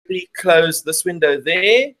quickly close this window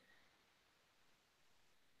there.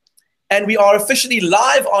 And we are officially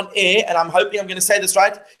live on air, and I'm hoping I'm going to say this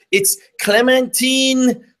right. It's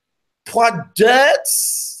Clementine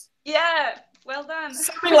Poidatz. Yeah, well done.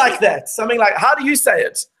 Something like that. Something like, how do you say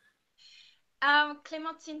it?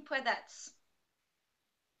 Clementine Poidatz.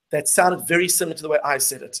 That sounded very similar to the way I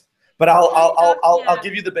said it. But I'll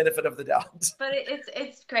give you the benefit of the doubt. But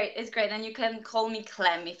it's great. It's great. And you can call me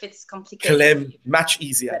Clem if it's complicated. Clem, much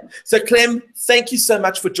easier. So Clem, thank you so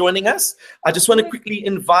much for joining us. I just want to quickly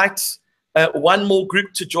invite one more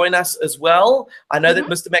group to join us as well. I know that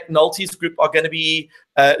Mr. McNulty's group are going to be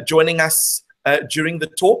joining us during the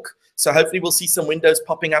talk. So hopefully we'll see some windows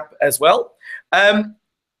popping up as well.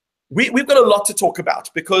 We've got a lot to talk about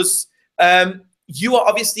because you are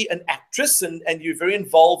obviously an actress and you're very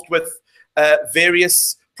involved with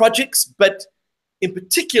various projects. But in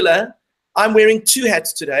particular, I'm wearing two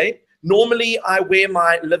hats today. Normally, I wear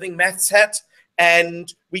my Living Maths hat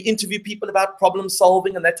and we interview people about problem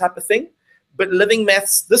solving and that type of thing. But Living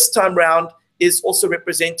Maths this time round is also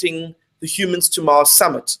representing the Humans to Mars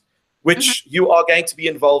Summit, which you are going to be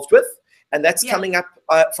involved with. And that's coming up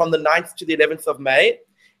from the 9th to the 11th of May.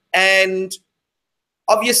 And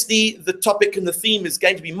obviously, the topic and the theme is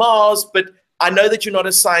going to be Mars, but I know that you're not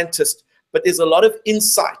a scientist, but there's a lot of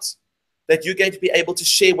insight that you're going to be able to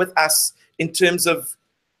share with us in terms of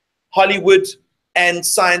Hollywood and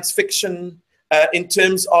science fiction, in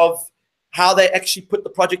terms of how they actually put the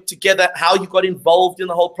project together, how you got involved in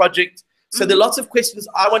the whole project. So there are lots of questions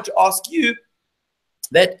I want to ask you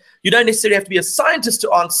that you don't necessarily have to be a scientist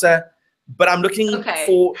to answer, but I'm looking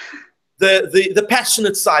for the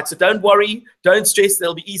passionate side. So don't worry, don't stress.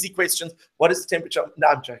 There'll be easy questions. What is the temperature? No,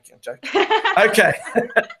 I'm joking. Okay.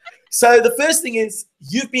 So the first thing is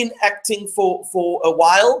you've been acting for a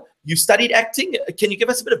while. You studied acting. Can you give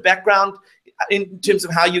us a bit of background in terms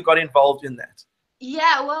of how you got involved in that?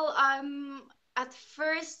 Yeah, well, at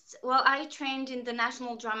first, I trained in the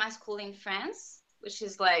National Drama School in France, which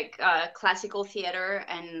is like classical theater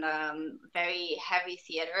and very heavy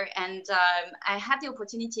theater. And I had the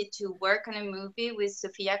opportunity to work on a movie with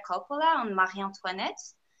Sofia Coppola on Marie Antoinette.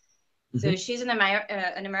 So she's an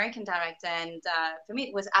American director. And for me,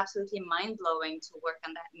 it was absolutely mind-blowing to work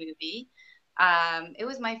on that movie. It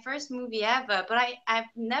was my first movie ever, but I've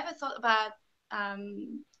never thought about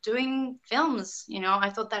doing films. You know, I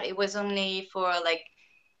thought that it was only for like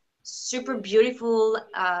super beautiful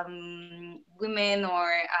women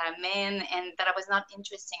or men, and that I was not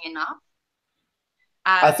interesting enough.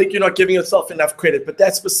 I think you're not giving yourself enough credit, but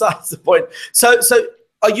that's besides the point. So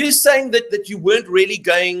are you saying that you weren't really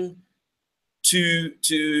going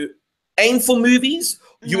to aim for movies?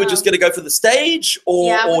 You were just going to go for the stage,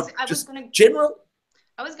 or just general?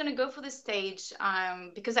 I was going to go for the stage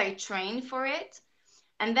because I trained for it.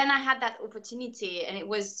 And then I had that opportunity, and it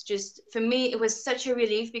was just, for me, it was such a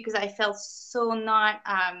relief because I felt so not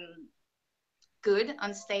good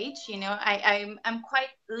on stage. You know, I'm quite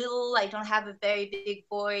little. I don't have a very big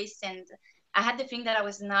voice, and I had the feeling that I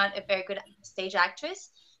was not a very good stage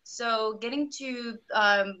actress. So getting to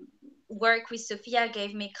work with Sofia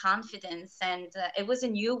gave me confidence, and it was a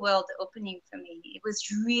new world opening for me. It was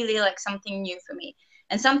really like something new for me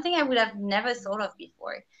and something I would have never thought of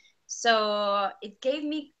before. So it gave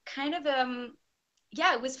me kind of,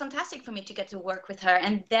 it was fantastic for me to get to work with her.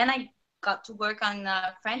 And then I got to work on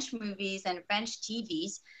French movies and French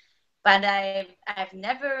TVs. But I've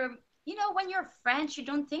never, you know, when you're French, you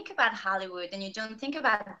don't think about Hollywood and you don't think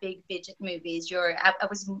about big budget movies. I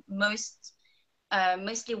was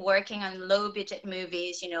mostly working on low budget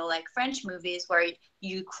movies, you know, like French movies where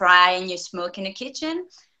you cry and you smoke in a kitchen.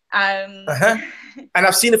 And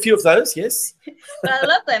I've seen a few of those, yes. But I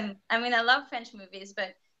love them. I mean, I love French movies,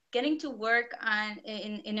 but getting to work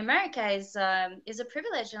in America is a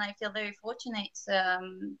privilege, and I feel very fortunate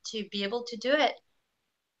to be able to do it.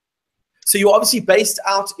 So you're obviously based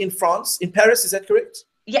out in France, in Paris, is that correct?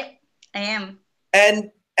 Yeah, I am.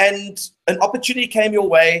 And an opportunity came your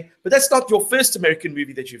way, but that's not your first American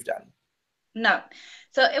movie that you've done. No.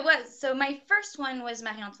 So my first one was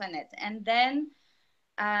Marie Antoinette, and then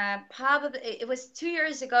probably it was 2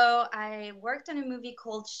 years ago, I worked on a movie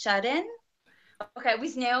called Shut In. Okay,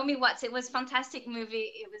 with Naomi Watts. It was a fantastic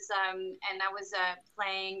movie. It was and I was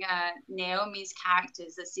playing Naomi's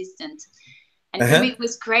character's assistant. And for me, it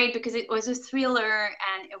was great because it was a thriller,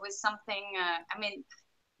 and it was something, I mean,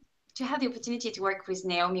 to have the opportunity to work with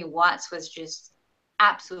Naomi Watts was just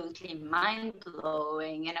absolutely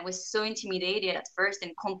mind-blowing. And I was so intimidated at first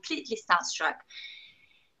and completely starstruck.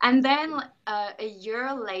 And then a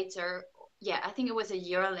year later, yeah, I think it was a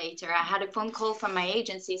year later, I had a phone call from my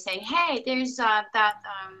agency saying, hey, there's that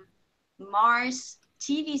Mars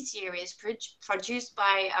TV series produced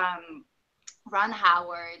by Ron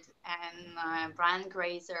Howard and Brian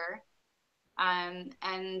Grazer, and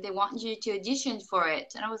they want you to audition for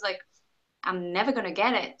it. And I was like, I'm never gonna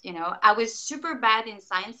get it. You know, I was super bad in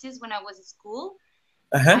sciences when I was at school.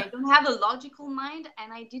 I don't have a logical mind,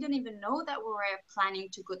 and I didn't even know that we were planning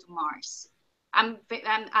to go to Mars.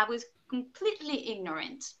 I was completely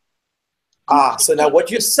ignorant. So now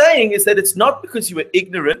what you're saying is that it's not because you were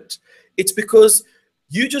ignorant, it's because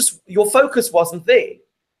your focus wasn't there.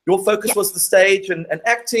 Your focus was the stage and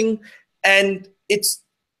acting, and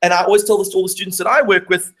I always tell this to all the students that I work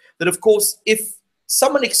with, that of course, if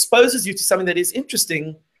someone exposes you to something that is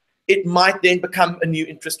interesting, it might then become a new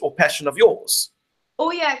interest or passion of yours.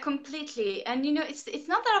 Oh yeah, completely. And you know, it's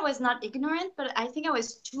not that I was not ignorant, but I think I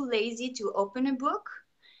was too lazy to open a book.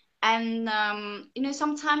 And you know,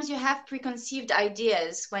 sometimes you have preconceived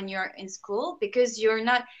ideas when you're in school because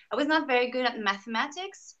I was not very good at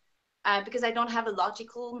mathematics because I don't have a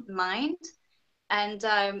logical mind. And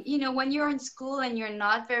you know, when you're in school and you're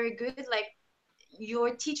not very good, like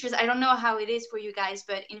your teachers, I don't know how it is for you guys,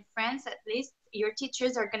 but in France at least, your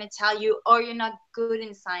teachers are going to tell you, oh, you're not good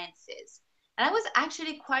in sciences. And I was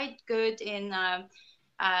actually quite good in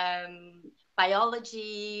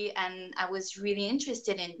biology, and I was really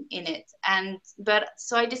interested in it. But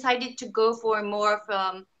so I decided to go for more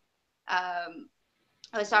from.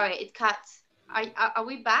 Oh, sorry, it cut. Are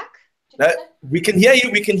we back? We can hear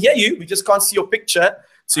you. We can hear you. We just can't see your picture,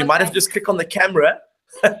 so you might have to just click on the camera.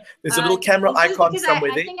 There's a little camera icon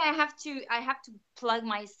somewhere there. I think I have to plug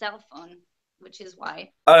my cell phone, which is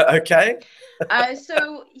why. Okay.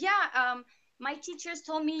 So yeah, my teachers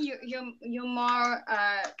told me you're more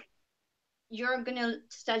you're gonna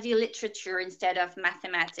study literature instead of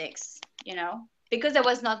mathematics, you know, because I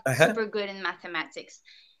was not super good in mathematics.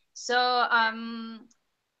 So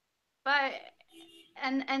but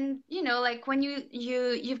and you know, like when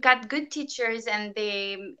you've got good teachers and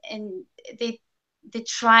they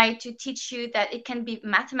try to teach you that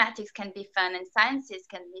mathematics can be fun and sciences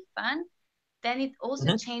can be fun, then it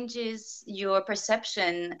also changes your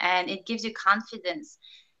perception and it gives you confidence.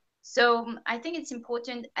 So I think it's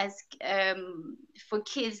important as for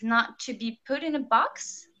kids not to be put in a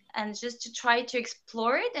box and just to try to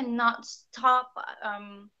explore it and not stop.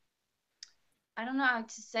 I don't know how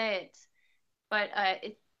to say it, but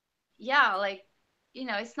like, you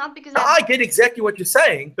know, it's not because I get exactly what you're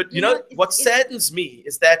saying, but you know what saddens me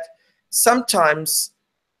is that sometimes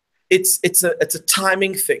it's a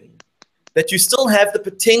timing thing, that you still have the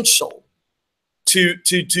potential to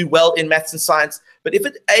do well in maths and science, but if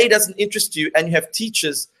it doesn't interest you and you have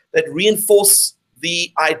teachers that reinforce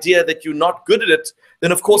the idea that you're not good at it,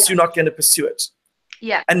 then of course you're not going to pursue it.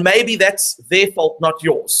 Yeah. And maybe that's their fault, not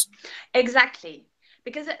yours. Exactly.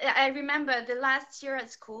 Because I remember the last year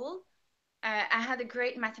at school, I had a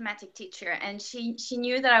great mathematics teacher, and she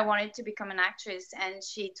knew that I wanted to become an actress, and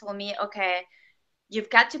she told me, okay, you've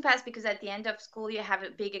got to pass, because at the end of school you have a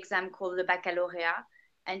big exam called the baccalaureate,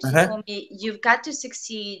 and she told me, you've got to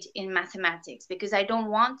succeed in mathematics, because I don't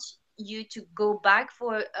want you to go back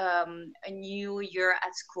for a new year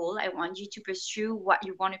at school. I want you to pursue what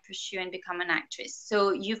you want to pursue and become an actress.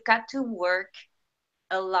 So you've got to work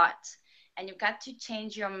a lot. And you've got to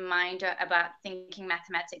change your mind about thinking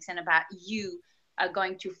mathematics and about you are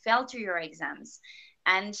going to fail to your exams.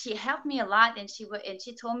 And she helped me a lot. And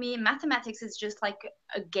she told me mathematics is just like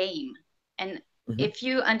a game. And if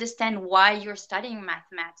you understand why you're studying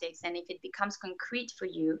mathematics and if it becomes concrete for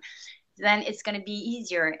you, then it's going to be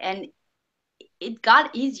easier. And it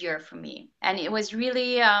got easier for me. And it was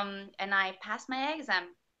really, and I passed my exam.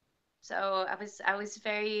 So I was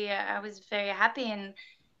very happy. And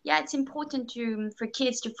yeah, it's important for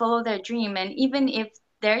kids to follow their dream. And even if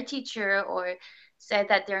their teacher or said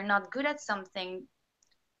that they're not good at something,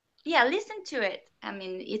 yeah, listen to it. I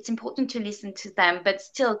mean, it's important to listen to them, but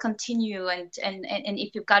still continue. And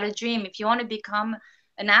if you've got a dream, if you want to become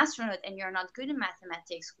an astronaut and you're not good in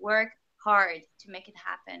mathematics, work hard to make it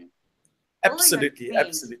happen. Absolutely,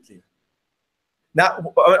 absolutely. Now, I'm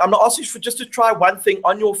going to ask you just to try one thing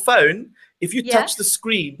on your phone. If you touch the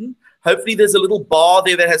screen, hopefully there's a little bar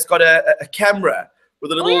there that has got a camera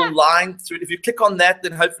with a little line through it. If you click on that,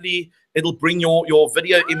 then hopefully it'll bring your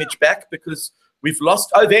video image back, because we've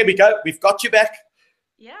lost. Oh, there we go. We've got you back.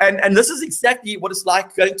 Yeah. And this is exactly what it's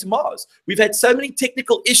like going to Mars. We've had so many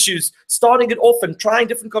technical issues starting it off and trying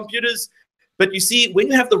different computers. But you see, when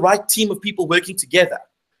you have the right team of people working together,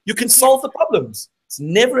 you can solve the problems. It's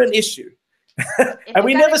never an issue. And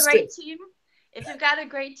we never stress. if you've got a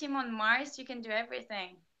great team on Mars, you can do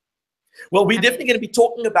everything. Well, we're definitely going to be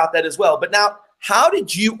talking about that as well. But now, how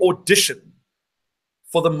did you audition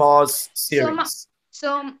for the Mars series?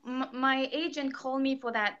 So my agent called me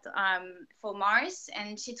for that for Mars,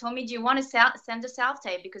 and she told me, "Do you want to send a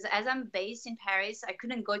self-tape?" Because as I'm based in Paris, I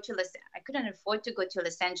couldn't afford to go to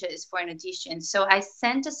Los Angeles for an audition. So I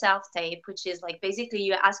sent a self-tape, which is like basically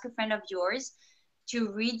you ask a friend of yours to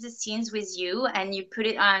read the scenes with you, and you put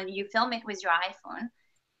it on, you film it with your iPhone,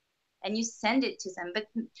 and you send it to them. But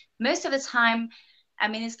most of the time, I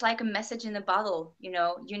mean, it's like a message in a bottle. You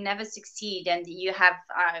know, you never succeed, and you have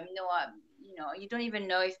you don't even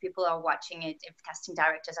know if people are watching it, if casting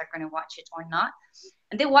directors are going to watch it or not.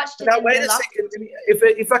 And they watched it. Now, wait a second.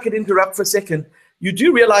 If I could interrupt for a second, you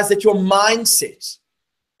do realize that your mindset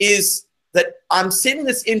is that I'm sending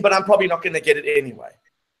this in, but I'm probably not going to get it anyway.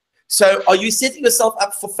 So are you setting yourself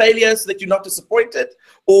up for failure so that you're not disappointed,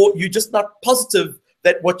 or you're just not positive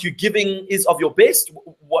that what you're giving is of your best?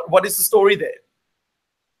 What is the story there?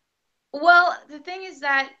 Well, the thing is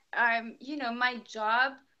that, my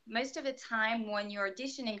job, most of the time when you're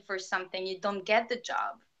auditioning for something, you don't get the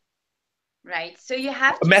job, right? So you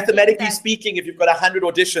have to mathematically speaking, if you've got 100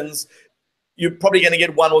 auditions, you're probably going to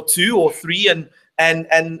get 1 or 2 or 3, and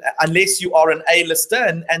unless you are an A-lister,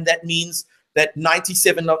 and that means that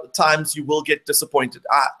 97 times you will get disappointed.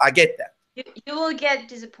 I get that. You will get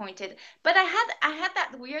disappointed, but I had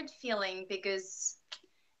that weird feeling because,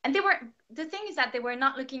 and the thing is that they were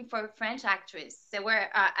not looking for a French actress. They were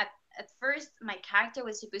at first, my character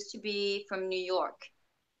was supposed to be from New York.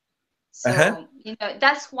 So,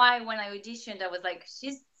 that's why when I auditioned, I was like,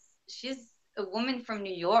 she's a woman from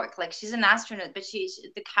New York. Like, she's an astronaut, but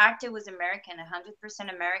the character was American,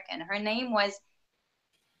 100% American. Her name was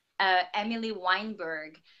Emily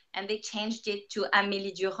Weinberg, and they changed it to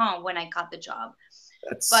Amélie Durand when I got the job.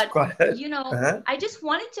 But I just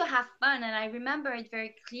wanted to have fun, and I remember it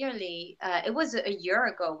very clearly. It was a year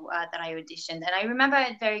ago that I auditioned, and I remember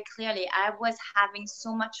it very clearly. I was having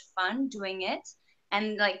so much fun doing it,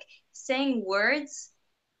 and like saying words.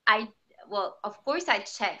 Of course, I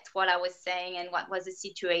checked what I was saying and what was the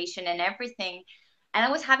situation and everything, and I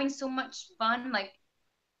was having so much fun, like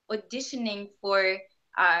auditioning for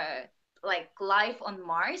like life on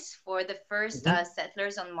Mars for the first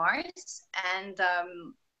settlers on Mars. And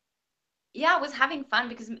I was having fun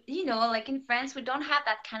because, like in France, we don't have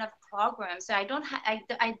that kind of program. So I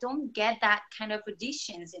don't get that kind of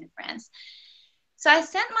auditions in France. So I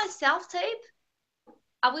sent my self-tape.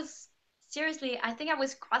 I think I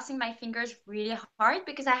was crossing my fingers really hard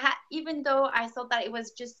because even though I thought that it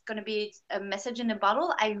was just going to be a message in a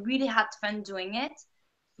bottle, I really had fun doing it.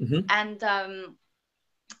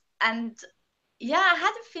 And I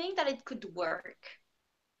had a feeling that it could work.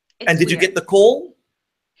 And did you get the call?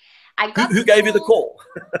 Who gave you the call?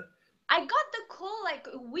 I got the call like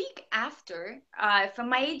a week after from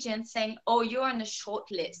my agent saying, "Oh, you're on a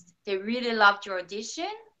short list. They really loved your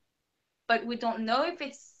audition, but we don't know if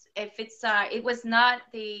it was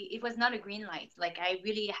not a green light." Like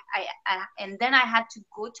and then I had to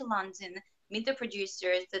go to London, meet the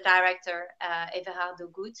producers, the director, Everard de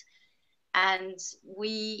Goed, and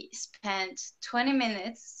we spent 20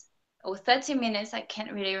 minutes or 30 minutes, I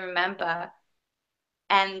can't really remember,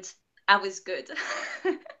 and I was good.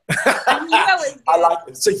 I knew I was good. I like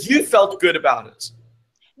it. So you felt good about it?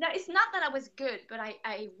 No, it's not that I was good, but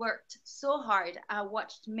I worked so hard. I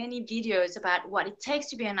watched many videos about what it takes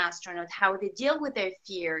to be an astronaut, how they deal with their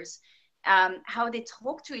fears, how they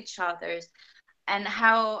talk to each other, and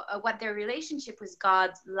how what their relationship with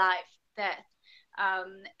God, life, death.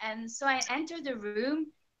 And so I entered the room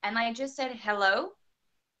and I just said hello,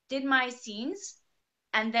 did my scenes,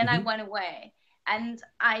 and then I went away. And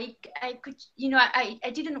I could,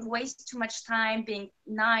 I didn't waste too much time being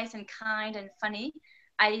nice and kind and funny.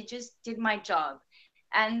 I just did my job.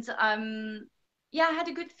 And I had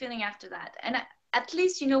a good feeling after that. And at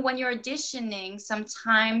least, when you're auditioning,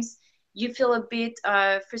 sometimes you feel a bit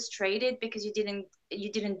frustrated because you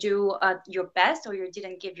didn't do your best, or you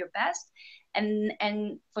didn't give your best.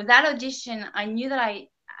 And for that audition, I knew that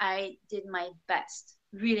I did my best,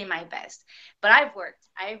 really my best. But I've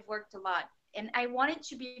worked a lot. And I wanted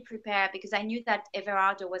to be prepared because I knew that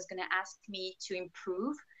Everardo was going to ask me to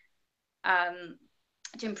improve,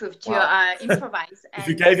 improvise. If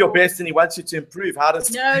you gave your best and he wants you to improve, how do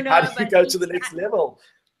you go to the next level?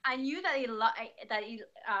 I knew that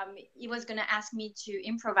he was going to ask me to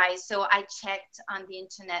improvise. So I checked on the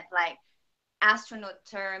internet, like astronaut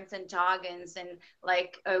terms and jargons and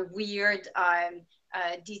like a weird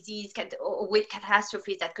disease or weird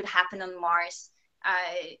catastrophes that could happen on Mars.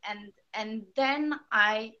 And then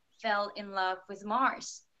I fell in love with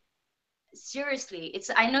Mars. Seriously,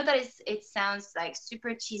 I know that it sounds like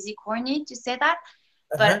super cheesy, corny to say that,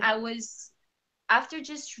 but I was, after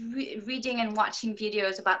just reading and watching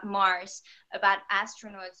videos about Mars, about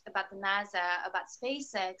astronauts, about the NASA, about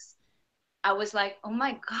SpaceX, I was like, oh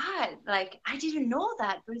my God, like I didn't know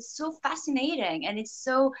that, but it's so fascinating, and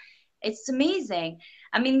it's amazing.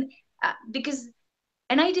 I mean,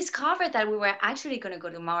 and I discovered that we were actually going to go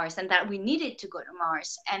to Mars, and that we needed to go to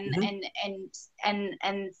Mars. And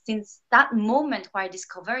since that moment where I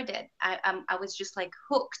discovered it, I was just like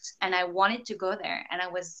hooked, and I wanted to go there. And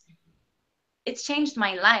it's changed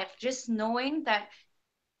my life, just knowing that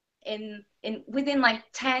within like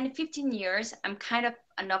 10, 15 years, I'm kind of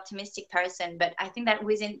an optimistic person, but I think that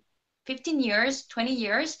within 15 years, 20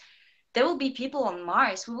 years, there will be people on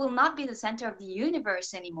Mars. We will not be the center of the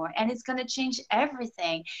universe anymore. And it's going to change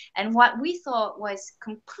everything. And what we thought was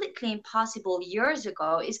completely impossible years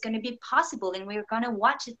ago is going to be possible. And we're going to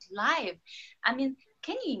watch it live. I mean,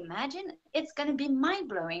 can you imagine? It's going to be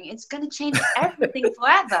mind-blowing. It's going to change everything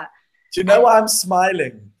forever. Do you know why I'm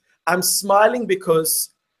smiling? I'm smiling because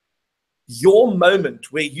your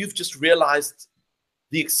moment where you've just realized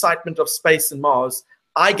the excitement of space and Mars,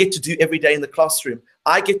 I get to do every day in the classroom.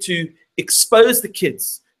 I get to expose the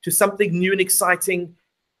kids to something new and exciting.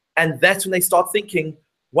 And that's when they start thinking,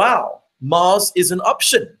 wow, Mars is an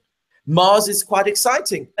option. Mars is quite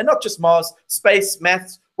exciting. And not just Mars, space,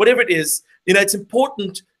 maths, whatever it is. You know, it's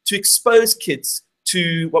important to expose kids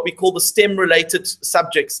to what we call the STEM-related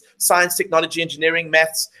subjects, science, technology, engineering,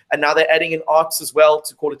 maths, and now they're adding in arts as well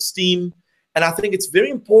to call it STEAM. And I think it's very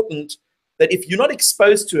important that if you're not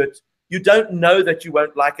exposed to it, you don't know that you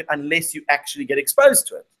won't like it unless you actually get exposed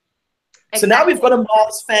to it. Exactly. So now we've got a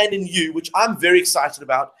Mars fan in you, which I'm very excited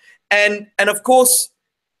about. And of course,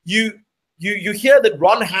 you hear that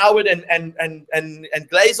Ron Howard and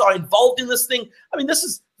Glaze are involved in this thing. I mean,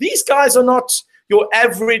 these guys are not your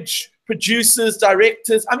average producers,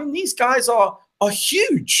 directors. I mean, these guys are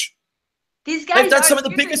huge. These guys They've done some of the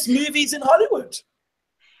biggest movies in Hollywood.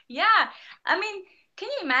 Yeah. I mean, can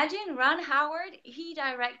you imagine Ron Howard? He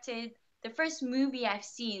directed the first movie I've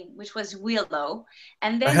seen, which was Willow.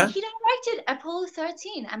 And then he directed Apollo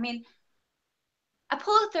 13. I mean,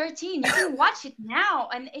 Apollo 13, you can watch it now.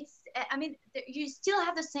 And I mean, you still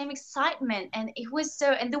have the same excitement. And it was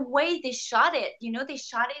and the way they shot it, you know, they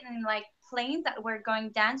shot it in like planes that were going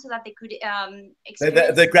down so that they could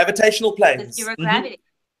experience the gravitational planes. The zero gravity.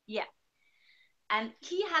 Yeah. And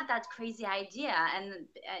he had that crazy idea. And,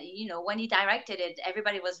 you know, when he directed it,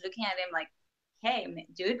 everybody was looking at him like, hey,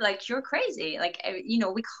 dude, like, you're crazy. Like, you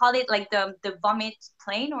know, we call it like the vomit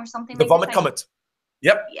plane or something like that. The vomit comet.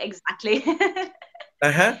 Yep. Exactly.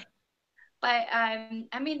 But, I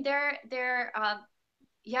mean,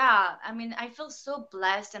 yeah, I mean, I feel so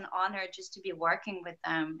blessed and honored just to be working with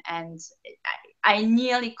them. And I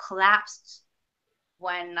nearly collapsed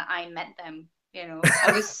when I met them. You know,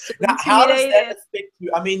 I was so now, how does that affect you?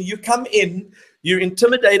 I mean, you come in, you're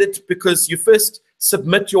intimidated because you first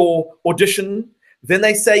submit your audition. Then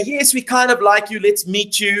they say, yes, we kind of like you. Let's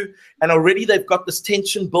meet you. And already they've got this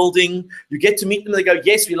tension building. You get to meet them. They go,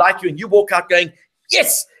 yes, we like you. And you walk out going,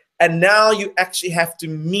 yes. And now you actually have to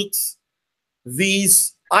meet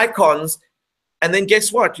these icons. And then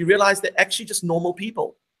guess what? You realize they're actually just normal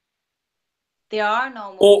people. They are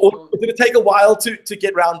normal people. Or did it take a while to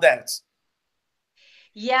get around that?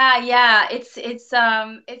 Yeah, it's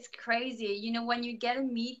crazy. You know, when you get to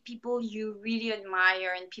meet people you really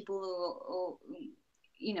admire and people who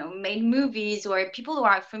you know, made movies, or people who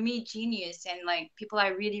are, for me, genius, and like people I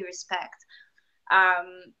really respect.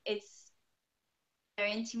 It's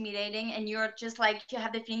very intimidating, and you're just like, you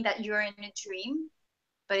have the feeling that you're in a dream,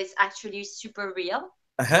 but it's actually super real.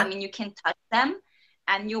 I mean, you can touch them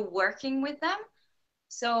and you're working with them.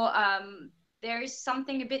 So there is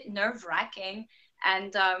something a bit nerve-wracking.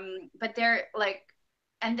 And but they're like,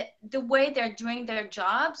 and the way they're doing their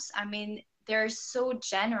jobs, I mean, they're so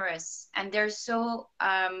generous, and they're so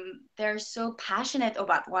passionate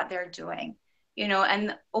about what they're doing, you know.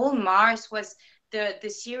 And all Mars was the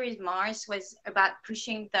series Mars was about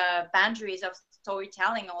pushing the boundaries of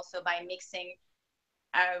storytelling, also by mixing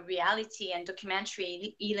reality and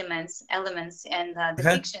documentary elements and the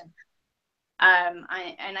fiction.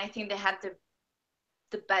 I think they had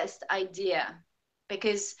the best idea.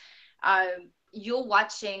 Because you're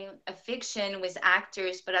watching a fiction with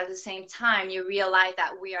actors, but at the same time, you realize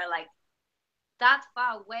that we are like that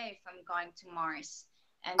far away from going to Mars.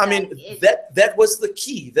 And I mean, that was the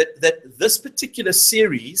key, that this particular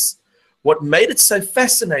series, what made it so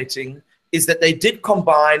fascinating is that they did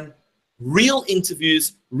combine real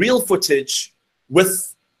interviews, real footage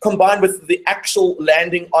with combined with the actual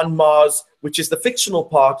landing on Mars, which is the fictional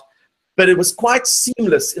part, but it was quite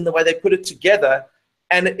seamless in the way they put it together.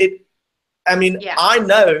 And I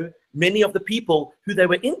know many of the people who they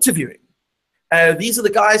were interviewing. These are the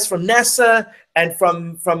guys from NASA and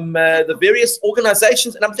from the various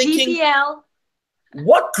organizations. And I'm thinking, GPL.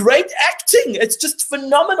 What great acting. It's just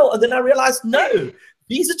phenomenal. And then I realized, no,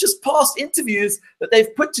 these are just past interviews that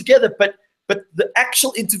they've put together. But the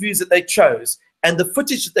actual interviews that they chose and the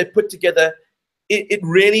footage that they put together, it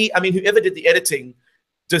really, whoever did the editing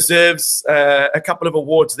deserves a couple of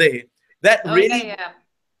awards there. That really,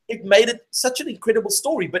 it made it such an incredible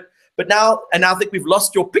story. But now I think we've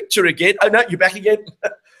lost your picture again. Oh, no, you're back again.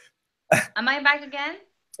 Am I back again?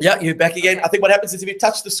 Yeah, you're back again. Okay. I think what happens is if you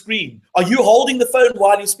touch the screen, are you holding the phone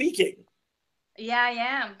while you're speaking? Yeah, I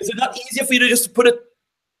am. Is it not easier for you to just put it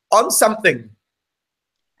on something?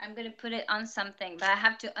 I'm going to put it on something, but I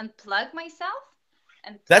have to unplug myself.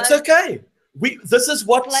 That's okay. This is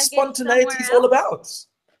what spontaneity is all about.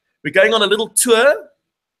 We're going on a little tour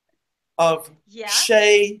of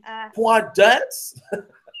Chez Poidatz.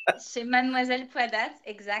 Chez Mademoiselle Poidatz,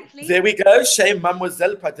 exactly. There we go, Chez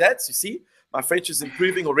Mademoiselle Poidatz. You see, my French is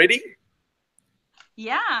improving already.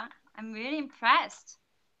 Yeah, I'm really impressed.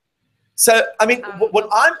 So, what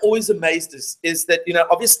I'm always amazed is that,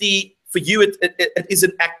 obviously for you, it is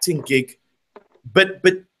an acting gig, but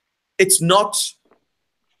it's not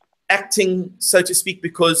acting, so to speak,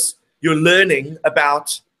 because you're learning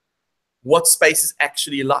about what space is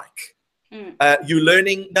actually like. You're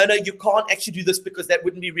learning, no, you can't actually do this because that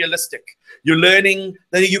wouldn't be realistic. You're learning,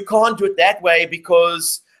 no, you can't do it that way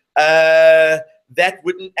because that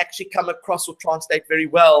wouldn't actually come across or translate very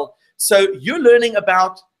well. So you're learning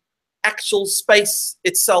about actual space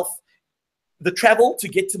itself, the travel to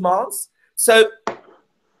get to Mars. So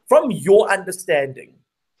from your understanding,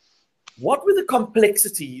 what were the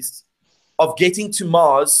complexities of getting to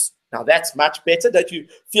Mars? Now that's much better. Don't you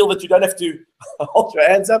feel that you don't have to hold your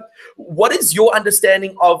hands up? What is your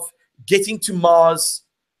understanding of getting to Mars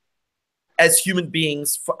as human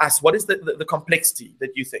beings for us? What is the complexity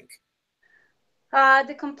that you think?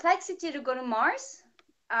 The complexity to go to Mars?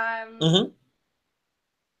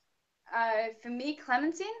 For me,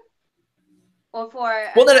 Clementine? Or for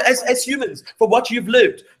as humans, for what you've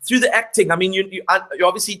lived through the acting. You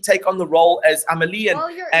obviously take on the role as Amelie,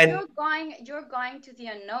 you're going to the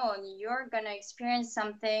unknown. You're gonna experience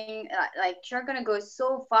something like you're gonna go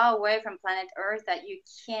so far away from planet Earth that you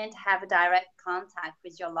can't have a direct contact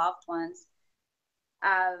with your loved ones.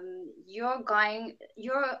 You're going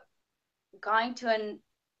to a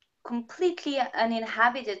completely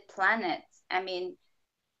uninhabited planet.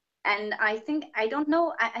 And I think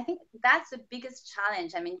that's the biggest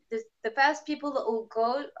challenge. The first people that will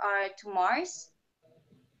go to Mars,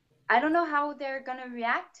 I don't know how they're going to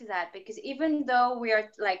react to that, because even though we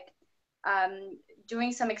are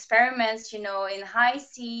doing some experiments, in high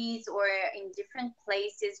seas or in different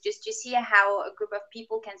places, just to see how a group of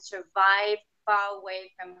people can survive far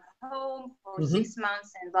away from home for 6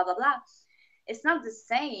 months and blah, blah, blah. It's not the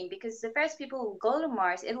same, because the first people who go to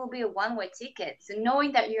Mars, it will be a one-way ticket. So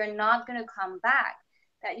knowing that you're not going to come back,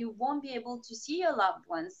 that you won't be able to see your loved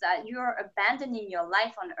ones, that you're abandoning your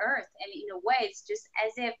life on Earth. And in a way, it's just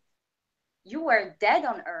as if you were dead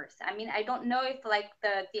on Earth. I don't know if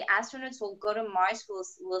the astronauts will go to Mars,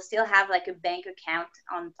 will still have like a bank account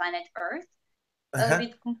on planet Earth. It'll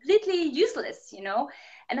be completely useless,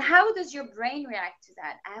 And how does your brain react to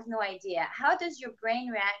that? I have no idea. How does your brain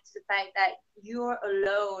react to the fact that you're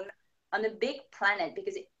alone on a big planet?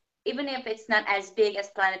 Because even if it's not as big as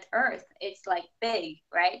planet Earth, it's like big,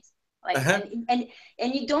 right? And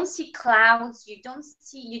you don't see clouds, you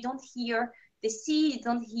don't hear the sea, you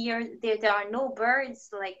don't hear, there are no birds,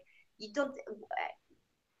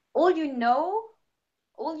 all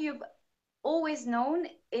you've always known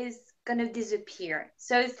is gonna disappear.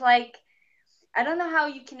 So it's like, I don't know how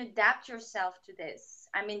you can adapt yourself to this.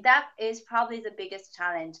 That is probably the biggest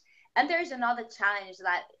challenge. And there's another challenge,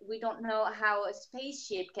 that we don't know how a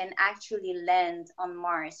spaceship can actually land on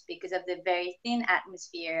Mars because of the very thin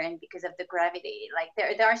atmosphere and because of the gravity.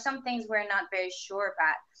 There are some things we're not very sure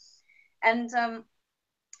about. And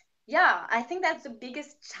I think that's the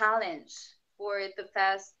biggest challenge for the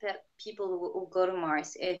first people who go to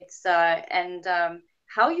Mars. It's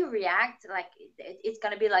how you react. It's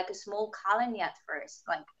gonna be like a small colony at first.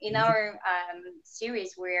 Like in our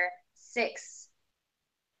series, we're 6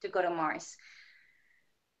 to go to Mars.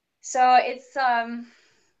 So it's I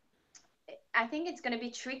think it's gonna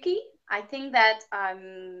be tricky. I think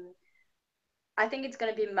it's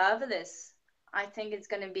gonna be marvelous. I think it's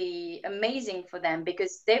going to be amazing for them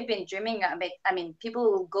because they've been dreaming of it. I mean, people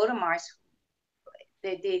who go to Mars,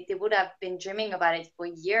 they would have been dreaming about it for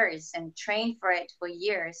years and trained for it for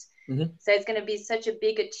years. So it's going to be such a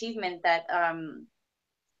big achievement that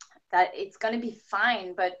that it's going to be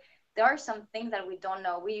fine. But there are some things that we don't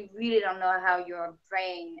know. We really don't know how your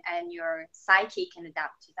brain and your psyche can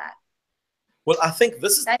adapt to that. Well, I think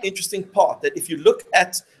this is the interesting part, that if you look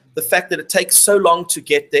at the fact that it takes so long to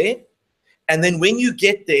get there, and then when you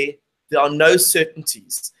get there, there are no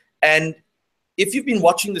certainties. And if you've been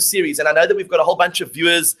watching the series, and I know that we've got a whole bunch of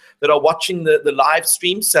viewers that are watching the live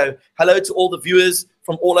stream, so hello to all the viewers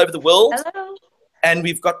from all over the world. Hello. And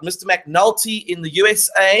we've got Mr. McNulty in the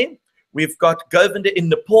USA, we've got Govinda in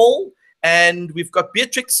Nepal, and we've got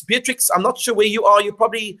Beatrix. Beatrix, I'm not sure where you are. You're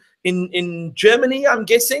probably in Germany, I'm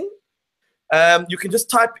guessing. You can just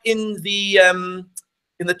type in the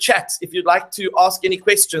chat if you'd like to ask any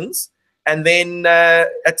questions, and then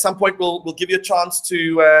at some point we'll give you a chance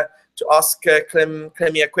to ask Clem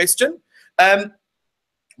a question.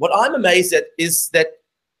 What I'm amazed at is that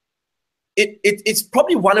it's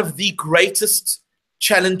probably one of the greatest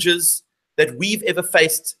challenges that we've ever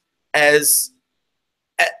faced as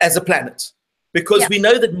a planet, because we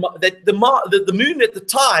know that the moon at the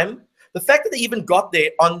time, the fact that they even got there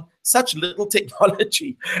on such little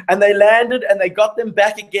technology and they landed and they got them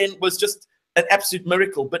back again was just an absolute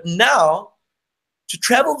miracle. But now to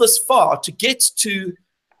travel this far, to get to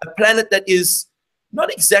a planet that is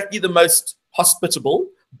not exactly the most hospitable,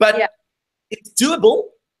 but it's doable.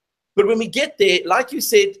 But when we get there, like you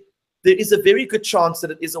said, there is a very good chance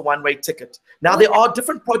that it is a one-way ticket. Now, there are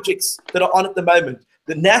different projects that are on at the moment.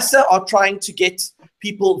 The NASA are trying to get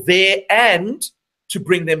people there and to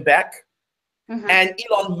bring them back. And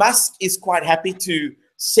Elon Musk is quite happy to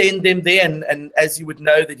send them there. And as you would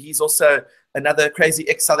know, that he's also another crazy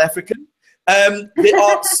ex-South African. There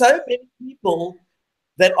are so many people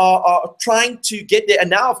that are trying to get there. And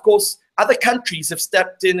now, of course, other countries have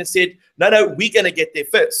stepped in and said, no, we're going to get there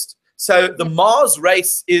first. So the Mars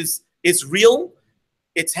race is real.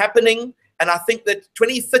 It's happening. And I think that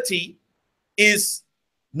 2030 is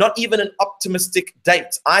not even an optimistic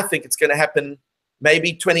date. I think it's going to happen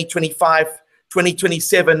maybe 2025,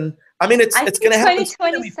 2027. I mean, it's going to happen.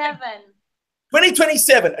 2027.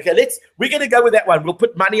 2027. Okay, we're going to go with that one. We'll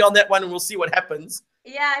put money on that one and we'll see what happens.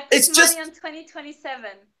 Yeah, I put money on 2027.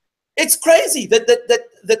 It's crazy that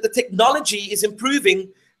the technology is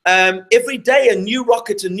improving every day. A new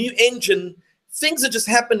rocket, a new engine, things are just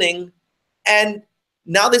happening. And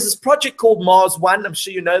now there's this project called Mars One. I'm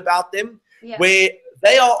sure you know about them, where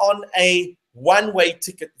they are on a one-way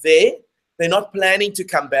ticket there. They're not planning to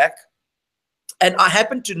come back. And I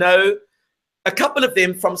happen to know a couple of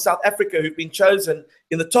them from South Africa who've been chosen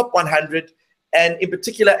in the top 100. And in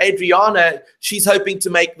particular, Adriana, she's hoping to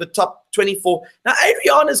make the top 24. Now,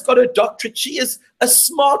 Adriana's got her doctorate. She is a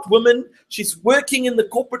smart woman. She's working in the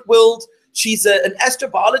corporate world. She's an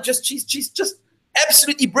astrobiologist. She's just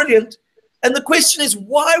absolutely brilliant. And the question is,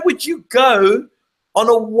 why would you go on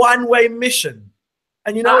a one-way mission?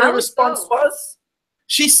 And you know what her response was?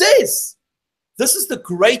 She says, this is the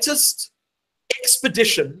greatest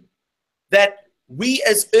expedition that we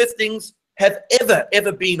as Earthlings have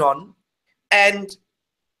ever been on. And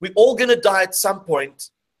we're all going to die at some point.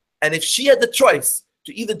 And if she had the choice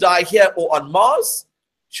to either die here or on Mars,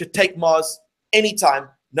 she'd take Mars anytime,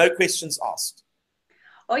 no questions asked.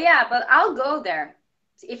 Oh yeah, but I'll go there.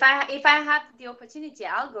 If I have the opportunity,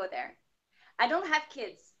 I'll go there. I don't have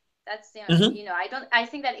kids. That's I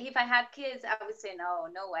think that if I had kids, I would say no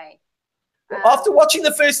way. Well, after watching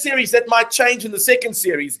the first series, that might change in the second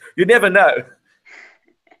series. You never know.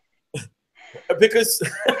 Because,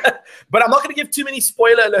 but I'm not going to give too many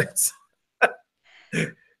spoiler alerts.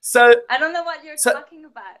 So I don't know what you're talking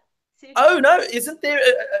about. Seriously. Oh no! Isn't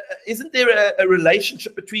there a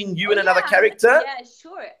relationship between you and another character? Yeah,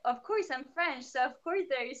 sure. Of course, I'm French, so of course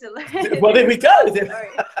there is a. Well, there we go.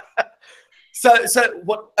 So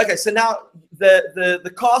what? Okay, so now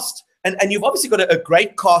the cast, and you've obviously got a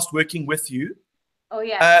great cast working with you. Oh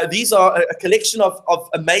yeah. These are a collection of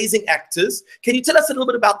amazing actors. Can you tell us a little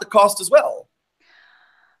bit about the cast as well?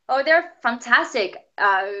 Oh, they're fantastic.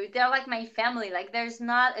 They're like my family. Like, there's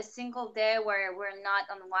not a single day where we're not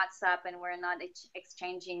on WhatsApp and we're not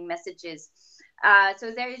exchanging messages.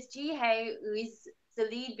 So there is Ji Hei, who is the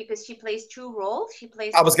lead because she plays two roles. She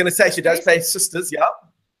plays. I was going to say she does play sisters. Yeah.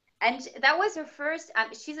 And that was her first.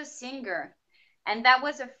 She's a singer, and that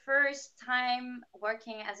was her first time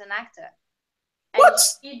working as an actor. And what?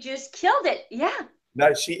 She just killed it. Yeah.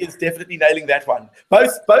 No, she is definitely nailing that one.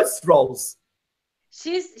 Both roles.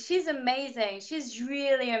 She's amazing. She's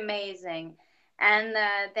really amazing. And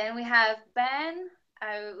then we have Ben,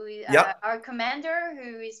 our commander,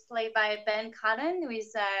 who is played by Ben Cotton,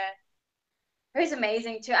 who's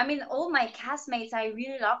amazing too. I mean, all my castmates, I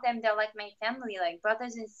really love them. They're like my family, like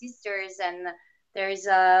brothers and sisters. And there's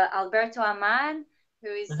Alberto Aman, who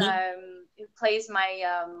is who plays my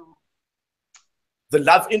the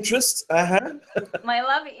love interest. my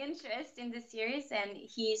love interest in the series, and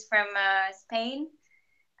he's from Spain.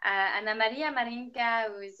 Ana Maria Marinka,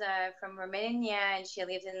 who is from Romania, and she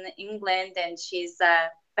lives in England, and she's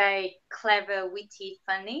very clever, witty,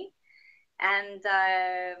 funny. And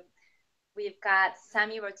we've got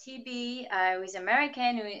Sami Rotibi, who is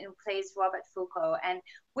American, who plays Robert Foucault. And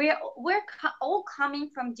we're all coming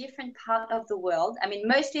from different parts of the world. I mean,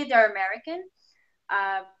 mostly they're American,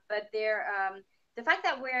 but they're the fact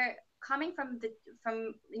that we're coming from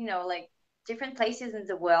like different places in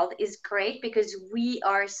the world is great because we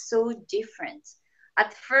are so different.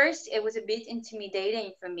 At first, it was a bit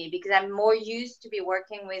intimidating for me because I'm more used to be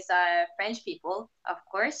working with French people, of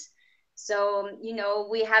course. So,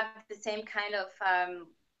 we have the same kind of,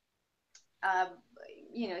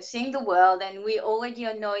 seeing the world, and we already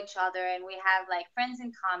know each other, and we have like friends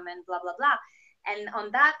in common, blah, blah, blah. And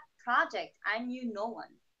on that project, I knew no one.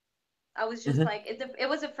 I was just like, it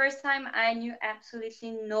was the first time I knew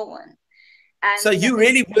absolutely no one. And so you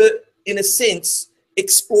really were, in a sense,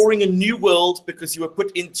 exploring a new world because you were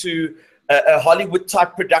put into a Hollywood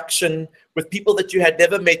type production with people that you had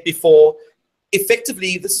never met before.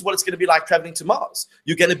 Effectively, this is what it's going to be like traveling to Mars.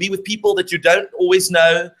 You're going to be with people that you don't always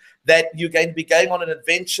know, that you're going to be going on an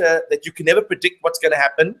adventure that you can never predict what's going to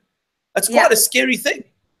happen. That's quite a scary thing.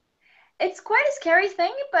 It's quite a scary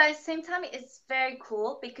thing, but at the same time, it's very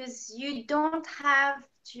cool because you don't have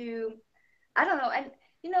to, I don't know, and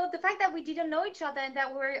the fact that we didn't know each other and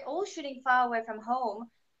that we're all shooting far away from home,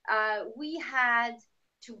 we had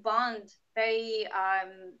to bond very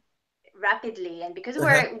rapidly, and because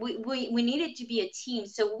we needed to be a team,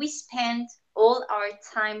 so we spent all our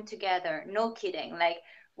time together. No kidding. Like,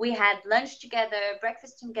 we had lunch together,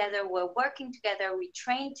 breakfast together, we're working together, we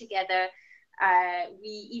trained together,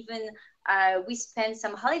 we spent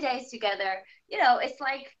some holidays together. It's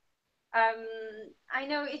like, I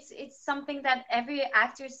know it's something that every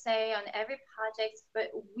actor say on every project,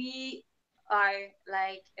 but we are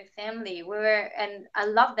like a family. And I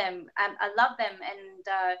love them. I love them, and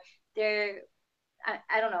they're.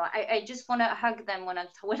 I don't know. I just want to hug them when I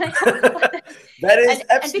talk about them. That is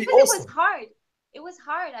absolutely because awesome. It was hard. It was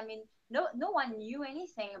hard. I mean, no one knew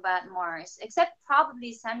anything about Mars except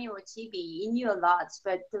probably Sami Rotibi. He knew a lot,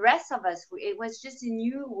 but the rest of us, it was just a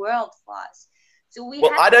new world for us. So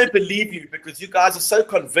I don't believe you because you guys are so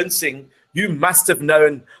convincing. You must have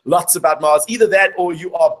known lots about Mars. Either that or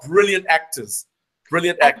you are brilliant actors.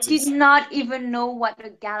 Brilliant actors. I did not even know what a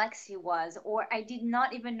galaxy was, or I did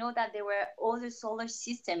not even know that there were other solar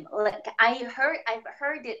systems. Like, I've heard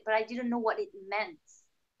it, but I didn't know what it meant,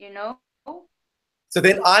 So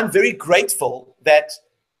then I'm very grateful that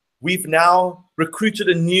we've now recruited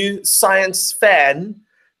a new science fan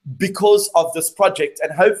because of this project,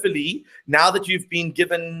 and hopefully now that you've been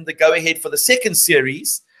given the go-ahead for the second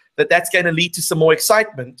series, that's going to lead to some more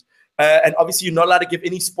excitement. And obviously you're not allowed to give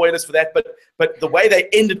any spoilers for that, but the way they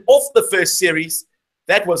ended off the first series,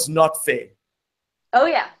 that was not fair. Oh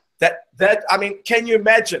yeah. That I mean, can you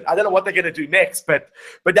imagine? I don't know what they're going to do next, but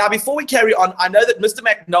now before we carry on, I know that Mr.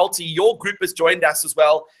 McNulty, your group has joined us as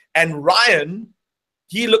well, and Ryan,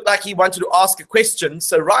 he looked like he wanted to ask a question.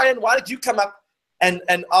 So Ryan, why don't you come up and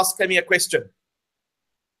ask me a question?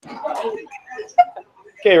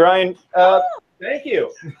 Okay, Ryan. Thank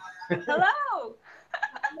you. Hello.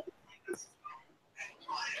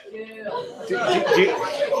 Do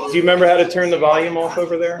you remember how to turn the volume off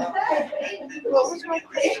over there? What was my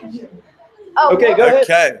question? Oh, okay, go ahead.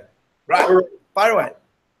 Okay. Right. Fire away.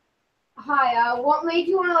 Hi. What made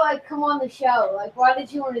you want to come on the show? Why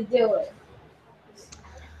did you want to do it?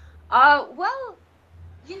 Well,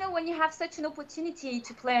 when you have such an opportunity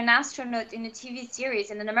to play an astronaut in a TV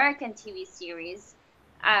series, in an American TV series,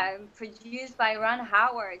 produced by Ron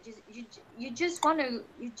Howard, you just want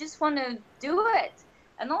to do it.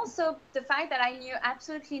 And also the fact that I knew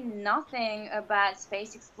absolutely nothing about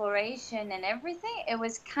space exploration and everything, it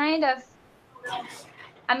was kind of,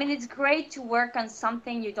 I mean, it's great to work on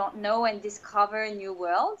something you don't know and discover a new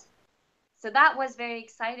world. So that was very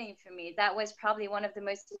exciting for me. That was probably one of the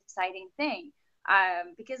most exciting things,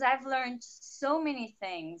 because I've learned so many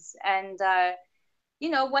things. And,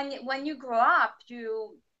 when you grow up,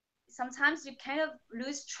 sometimes you kind of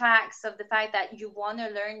lose tracks of the fact that you want to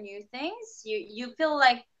learn new things. You feel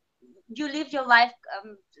like you live your life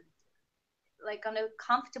like on a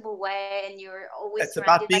comfortable way, and you're always It's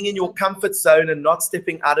about being by in your people. comfort zone and not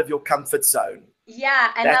stepping out of your comfort zone.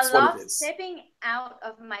 Yeah, and That's I what love it is. stepping out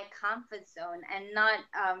of my comfort zone and not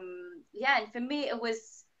yeah, and for me it was,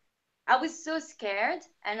 I was so scared,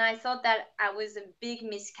 and I thought that I was a big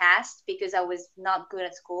miscast because I was not good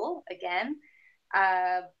at school again.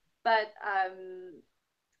 But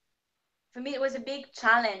for me, it was a big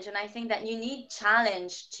challenge, and I think that you need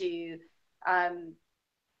challenge to,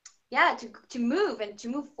 yeah, to move and to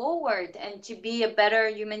move forward and to be a better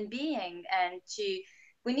human being, and to,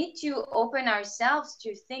 we need to open ourselves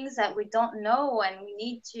to things that we don't know, and we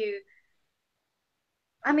need to,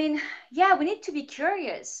 I mean, yeah, we need to be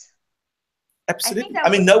curious. Absolutely. I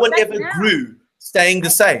mean, no one right ever now, grew staying the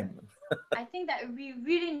same. I think that we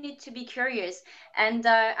really need to be curious. And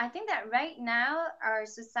I think that right now, our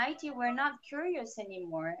society, we're not curious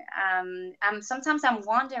anymore. Sometimes I'm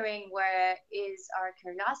wondering, where is our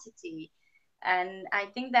curiosity? And I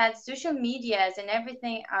think that social medias and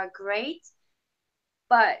everything are great,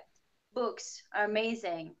 but books are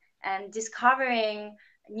amazing. And discovering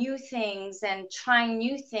new things and trying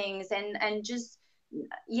new things, and just,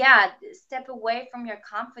 yeah, step away from your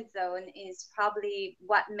comfort zone is probably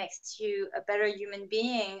what makes you a better human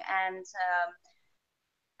being.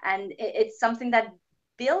 And it's something that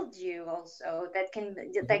builds you also, that can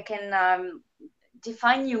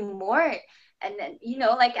define you more. And then, you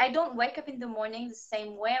know, like, I don't wake up in the morning the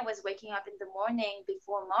same way I was waking up in the morning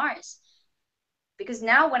before Mars. Because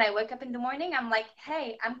now when I wake up in the morning, I'm like,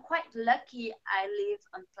 hey, I'm quite lucky I live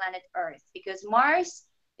on planet Earth, because Mars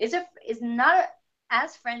is not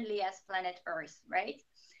as friendly as planet Earth, right?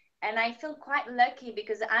 And I feel quite lucky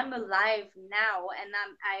because I'm alive now, and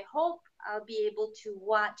I hope I'll be able to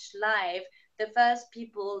watch live the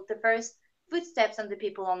first footsteps on the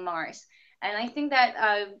people on Mars. And I think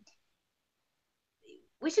that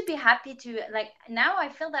we should be happy to, like, now I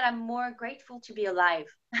feel that I'm more grateful to be alive.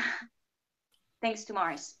 Thanks to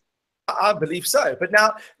Mars. I believe so. But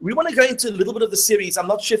now we want to go into a little bit of the series. I'm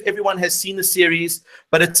not sure if everyone has seen the series,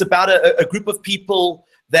 but it's about a group of people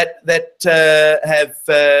that have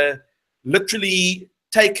literally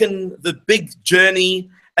taken the big journey.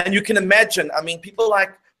 And you can imagine, I mean, people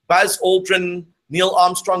like Buzz Aldrin, Neil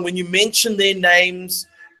Armstrong, when you mention their names,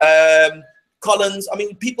 Collins, I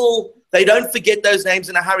mean, people, they don't forget those names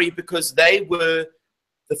in a hurry, because they were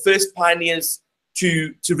the first pioneers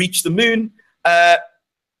to reach the moon.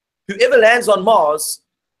 Whoever lands on Mars,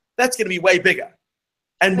 that's going to be way bigger.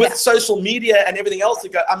 And with social media and everything else,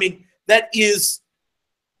 I mean, that is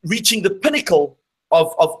reaching the pinnacle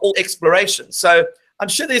of all exploration. So I'm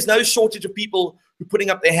sure there's no shortage of people who are putting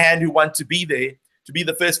up their hand who want to be there, to be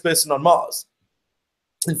the first person on Mars.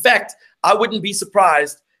 In fact, I wouldn't be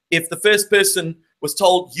surprised if the first person was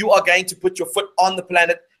told, you are going to put your foot on the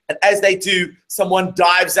planet, and as they do, someone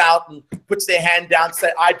dives out and puts their hand down and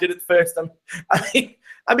say, I did it first.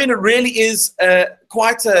 I mean, it really is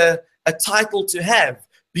quite a title to have,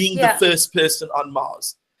 being the first person on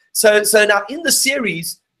Mars. So now in the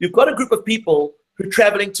series, you've got a group of people who are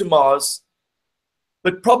traveling to Mars,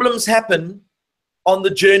 but problems happen on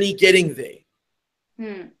the journey getting there.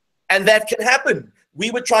 And that can happen.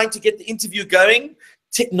 We were trying to get the interview going.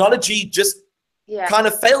 Technology just kind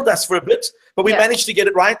of failed us for a bit, but we managed to get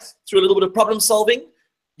it right through a little bit of problem solving.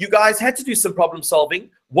 You guys had to do some problem solving.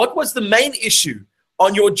 What was the main issue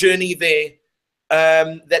on your journey there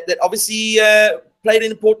that obviously played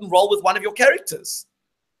an important role with one of your characters?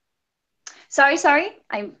 Sorry.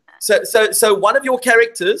 So one of your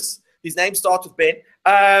characters, his name starts with Ben,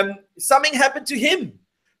 something happened to him.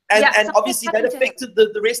 And obviously that affected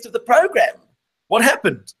the rest of the program. What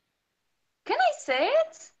happened? Can I say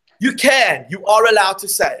it? You can. You are allowed to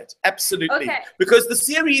say it. Absolutely. Okay. Because the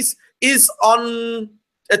series is on,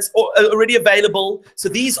 it's already available. So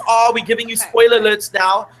we're giving you spoiler alerts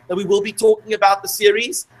now that we will be talking about the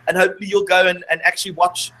series. And hopefully you'll go and actually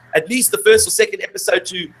watch at least the first or second episode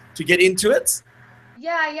to get into it.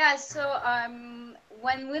 Yeah. So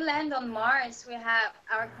when we land on Mars,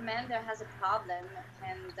 our commander has a problem,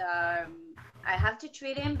 and I have to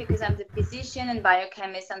treat him because I'm the physician and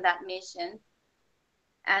biochemist on that mission.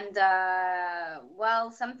 And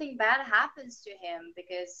well, something bad happens to him,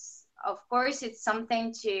 because of course it's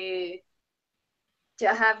something to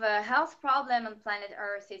have a health problem on planet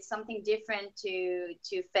Earth. It's something different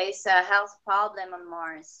to face a health problem on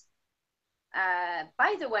Mars.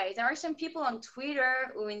 By the way, there are some people on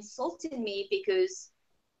Twitter who insulted me because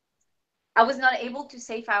I was not able to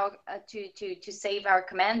save our save our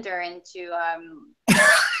commander, and to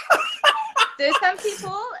there's some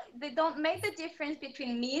people, they don't make the difference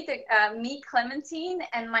between me, Clementine,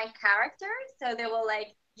 and my character. So they were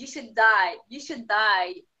like, you should die. You should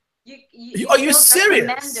die. You Are you killed our serious?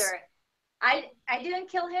 commander." I didn't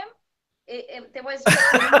kill him. There was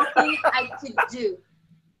just nothing I could do.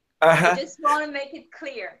 I just want to make it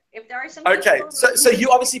clear. If there are some okay, people so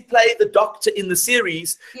you obviously play the Doctor in the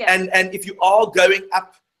series, yes. and if you are going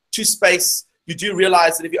up to space, you do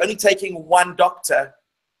realize that if you're only taking one Doctor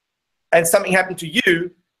and something happened to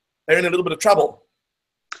you, they're in a little bit of trouble.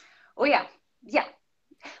 Oh yeah, yeah.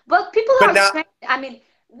 Well, people But are now, trained.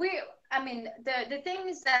 I mean, the thing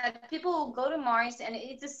is that people go to Mars, and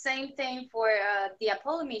it's the same thing for the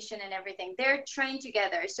Apollo mission and everything. They're trained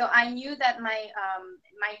together. So I knew that my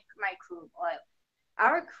crew, well,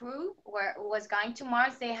 our crew was going to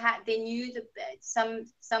Mars. They knew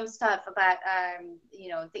some stuff about you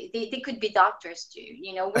know, they could be doctors too.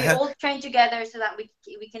 You know, we all trained together so that we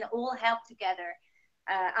can all help together.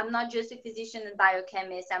 I'm not just a physician and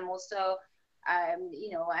biochemist. I'm also you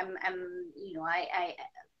know, I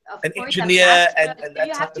of an course, engineer and that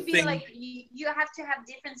you type have to of be thing. like you have to have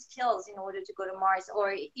different skills in order to go to Mars,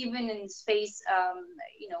 or even in space.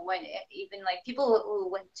 You know, when even like people who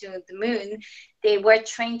went to the moon, they were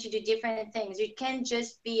trained to do different things. You can't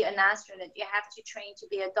just be an astronaut. You have to train to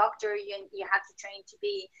be a doctor. You have to train to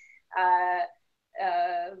be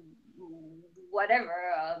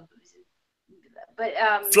whatever. But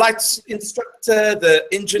flight instructor, the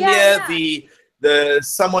engineer, the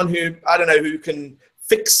someone who, I don't know, who can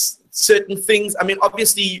fix certain things. I mean,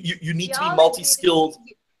 obviously you need to be multi-skilled.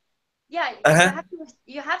 Yeah,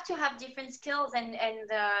 you have to have different skills, and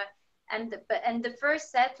the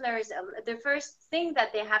first settlers, the first thing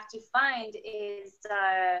that they have to find is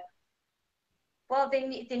well, they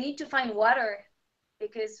need to find water,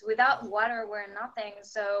 because without water we're nothing.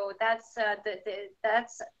 So that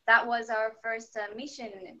was our first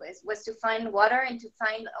mission, was to find water and to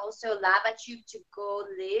find also lava tube to go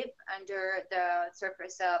live under the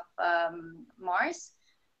surface of Mars.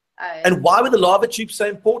 And why were the lava tubes so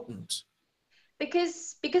important?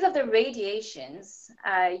 Because of the radiations.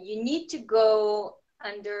 You need to go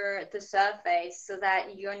under the surface so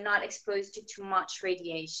that you're not exposed to too much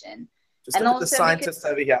radiation. Just look at the scientists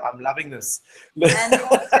over here. I'm loving this. And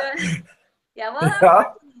also, yeah, well, I'm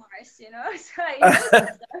on Mars, you know, so I know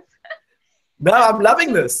that stuff. No, I'm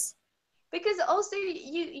loving this. Because also,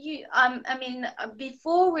 I mean,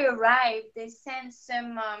 before we arrived, they sent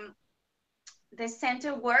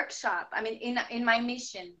a workshop. I mean, in my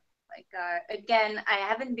mission. Like, again, I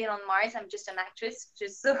haven't been on Mars. I'm just an actress,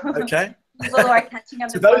 just so okay. People who are catching up.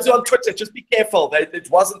 So those on Twitter, just be careful. It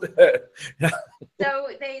wasn't her. So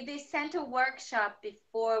they sent a workshop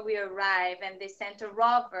before we arrived, and they sent a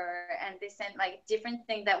rover, and they sent like different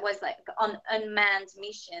thing that was like on unmanned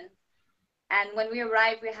mission. And when we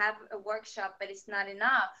arrive, we have a workshop, but it's not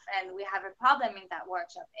enough, and we have a problem in that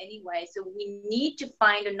workshop anyway. So we need to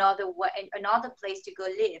find another place to go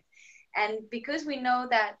live, and because we know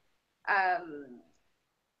that.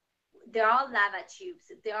 There are lava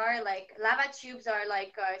tubes. Lava tubes are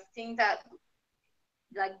like a thing that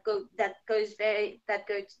goes very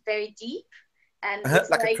deep, and it's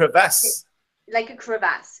like a crevasse. Like a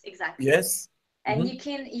crevasse, exactly. Yes. And you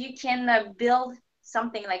can build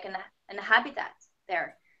something like an habitat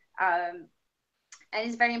there, and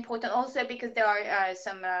it's very important also because there are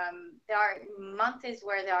there are months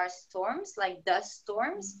where there are storms, like dust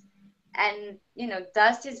storms. And you know,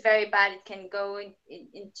 dust is very bad. It can go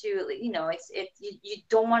into, you know, you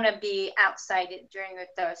don't want to be outside during a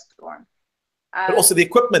dust storm. But also the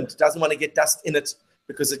equipment doesn't want to get dust in it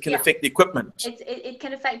because it can affect the equipment. It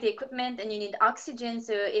can affect the equipment, and you need oxygen.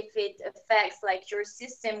 So if it affects like your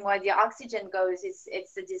system while the oxygen goes,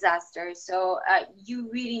 it's a disaster. So you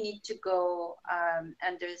really need to go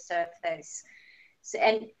under the surface. So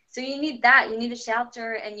you need that. You need a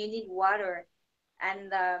shelter, and you need water.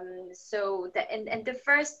 And so the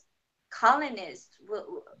first colonists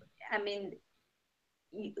will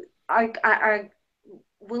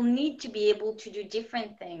need to be able to do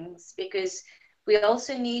different things, because we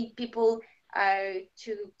also need people to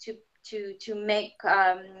make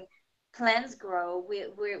plants grow.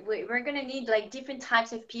 We're gonna need like different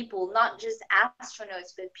types of people, not just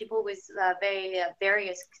astronauts, but people with very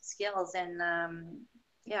various skills and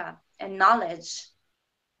and knowledge.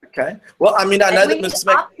 Okay. Well, I mean, I know that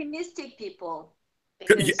Mr. optimistic people.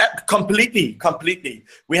 Completely.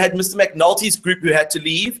 We had Mr. McNulty's group who had to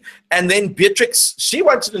leave, and then Beatrix, she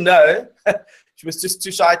wanted to know. She was just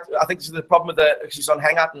too shy. I think this is the problem with she's on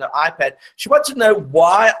Hangout and the iPad. She wanted to know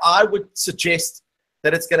why I would suggest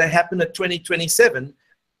that it's going to happen at 2027,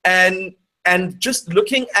 and just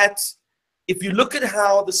looking at, if you look at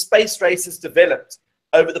how the space race has developed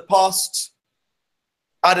over the past,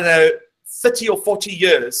 I don't know, 30 or 40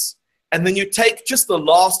 years, and then you take just the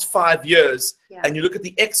last 5 years and you look at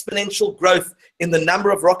the exponential growth in the number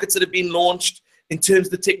of rockets that have been launched, in terms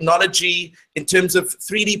of the technology, in terms of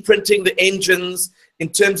 3D printing the engines, in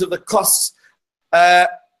terms of the costs,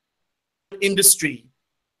 industry,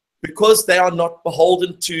 because they are not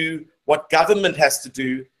beholden to what government has to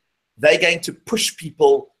do, they're going to push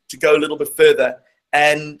people to go a little bit further.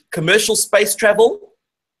 And commercial space travel,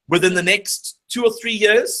 within the next 2 or 3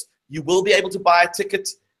 years, you will be able to buy a ticket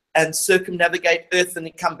and circumnavigate Earth and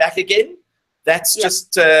then come back again. That's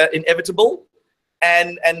just inevitable.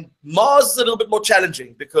 And Mars is a little bit more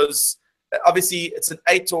challenging because obviously it's an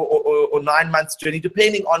 8 or 9 months journey,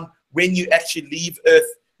 depending on when you actually leave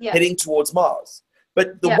Earth heading towards Mars.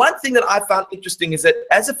 But the one thing that I found interesting is that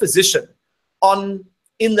as a physician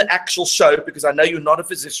in the actual show, because I know you're not a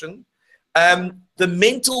physician, the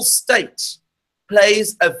mental state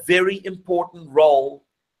plays a very important role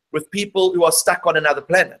with people who are stuck on another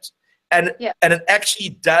planet. And it actually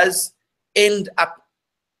does end up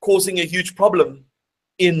causing a huge problem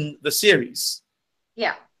in the series.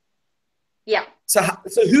 Yeah. So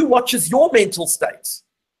who watches your mental state?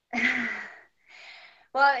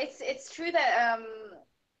 Well, it's true that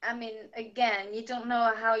I mean, again, you don't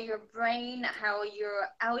know how it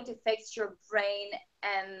affects your brain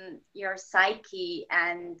and your psyche.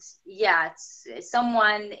 And it's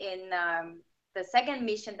someone in the second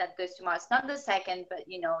mission that goes to Mars, not the second, but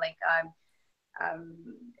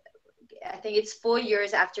I think it's 4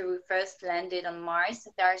 years after we first landed on Mars.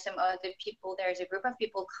 There are some other people. There's a group of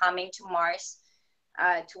people coming to Mars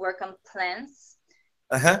to work on plants.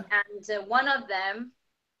 And one of them,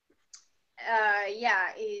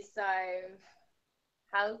 is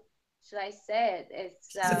how should I say it?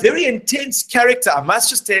 It's a very intense character. I must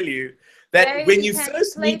just tell you that when you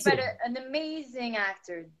first meet him, an amazing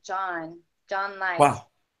actor, John Knight. Wow,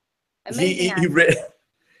 amazing.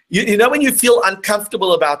 You know when you feel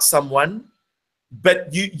uncomfortable about someone,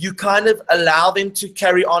 but you kind of allow them to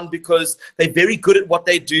carry on because they're very good at what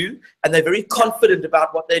they do and they're very confident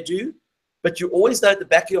about what they do, but you always know at the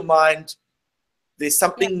back of your mind there's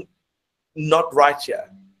something not right here.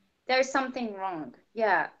 There's something wrong.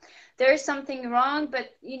 There's something wrong,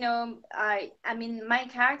 but I mean my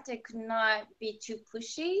character could not be too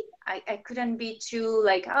pushy. I couldn't be too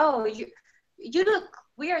like, oh, you look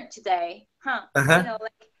weird today, huh?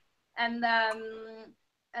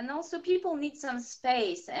 And also people need some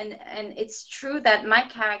space, and it's true that my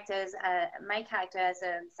character as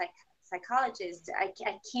a psychologist, I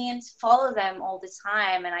can't follow them all the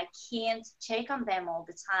time, and I can't check on them all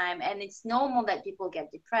the time, and it's normal that people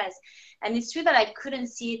get depressed. And it's true that I couldn't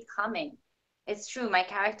see it coming. It's true, my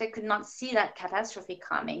character could not see that catastrophe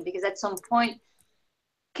coming, because at some point,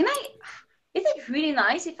 is it really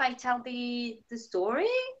nice if I tell the story?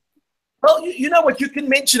 Well, you know what, you can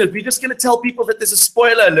mention it. We're just going to tell people that there's a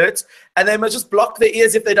spoiler alert, and they must just block their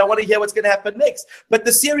ears if they don't want to hear what's going to happen next. But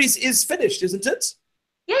the series is finished, isn't it?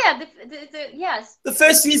 Yes. The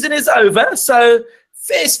first season is over, so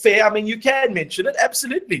fair's fair. I mean, you can mention it,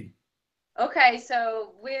 absolutely. Okay,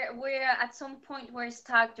 so we're at some point we're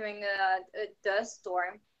stuck during a dust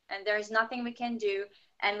storm, and there's nothing we can do,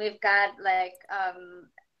 and we've got like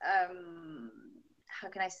how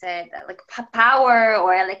can I say it? Like power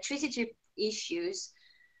or electricity issues,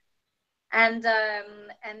 and the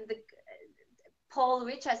Paul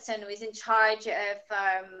Richardson, who is in charge of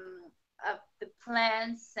the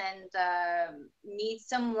plants and needs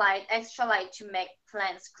some extra light to make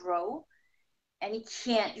plants grow, and it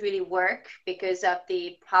can't really work because of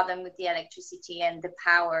the problem with the electricity and the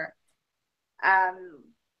power.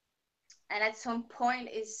 And at some point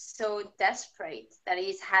is so desperate that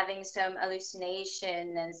he's having some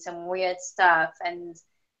hallucination and some weird stuff, and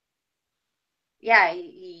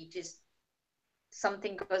he just,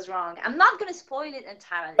 something goes wrong. I'm not going to spoil it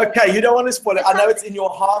entirely. Okay, you don't want to spoil it. I know it's in your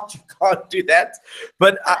heart. You can't do that.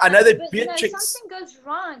 But I know that Beatrix... something goes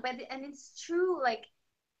wrong, and it's true, like,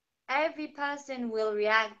 every person will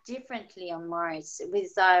react differently on Mars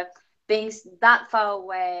with being that far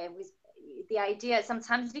away, with the idea.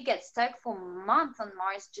 Sometimes we get stuck for months on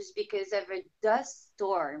Mars just because of a dust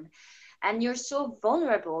storm, and you're so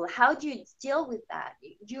vulnerable. How do you deal with that?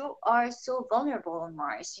 You are so vulnerable on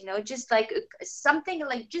Mars, just like something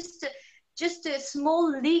like just a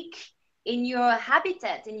small leak in your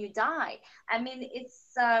habitat and you die. I mean,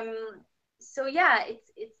 it's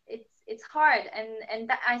it's hard,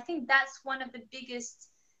 and I think that's one of the biggest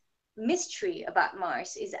mystery about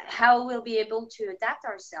Mars, is how we'll be able to adapt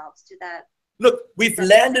ourselves to that. Look, we've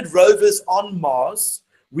landed rovers on Mars.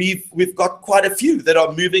 We've got quite a few that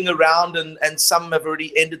are moving around, and some have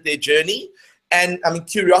already ended their journey. And I mean,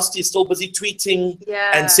 Curiosity is still busy tweeting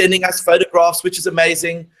Yeah. and sending us photographs, which is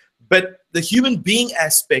amazing. But the human being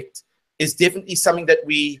aspect is definitely something that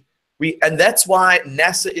and that's why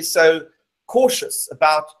NASA is so cautious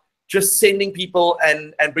about just sending people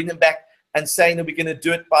and bring them back and saying that we're going to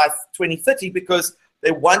do it by 2030, because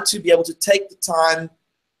they want to be able to take the time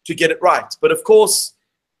to get it right. But of course,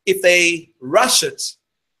 if they rush it,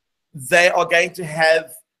 they are going to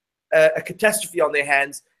have a catastrophe on their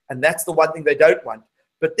hands, and that's the one thing they don't want.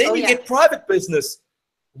 But then you get private business.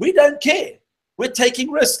 We don't care. We're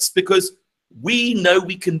taking risks because we know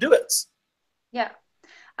we can do it. Yeah.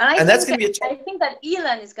 And that's going to be a challenge. I think that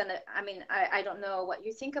Elon is going to, I mean, I don't know what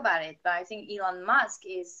you think about it, but I think Elon Musk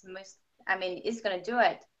is going to do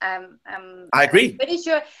it. I agree. I'm pretty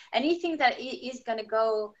sure anything that is going to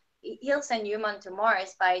go, he'll send human to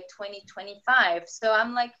Mars by 2025. So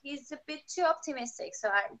I'm like, he's a bit too optimistic. So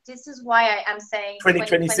this is why I'm saying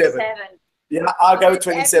 2027. Yeah, I'll go with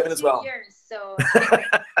 27 as well. Years, so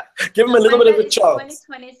give him a little bit of a chance.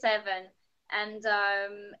 2027.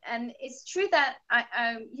 And it's true that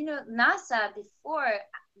NASA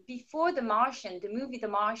before The Martian, the movie The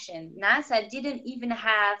Martian, NASA didn't even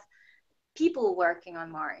have people working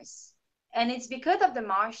on Mars, and it's because of The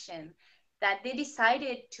Martian that they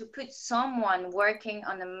decided to put someone working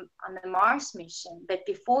on the Mars mission. But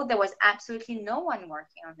before, there was absolutely no one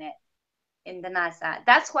working on it in the NASA.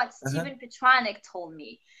 That's what Steven Petranek told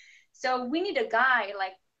me. So we need a guy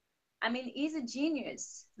like, I mean, he's a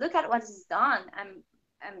genius. Look at what he's done.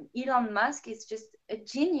 Elon Musk is just a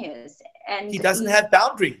genius. And he doesn't have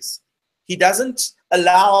boundaries. He doesn't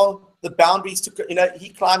allow the boundaries to, he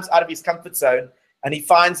climbs out of his comfort zone and he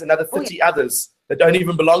finds another 50 others that don't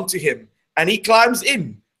even belong to him. And he climbs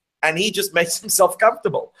in and he just makes himself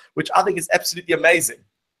comfortable, which I think is absolutely amazing.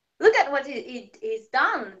 Look at what he's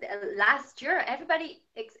done last year. Everybody,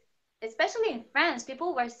 especially in France,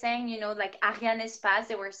 people were saying, like Ariane Espace,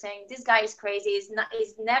 they were saying, this guy is crazy.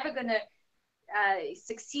 He's never going to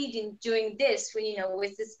succeed in doing this,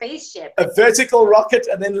 with the spaceship. A vertical rocket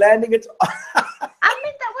and then landing it. I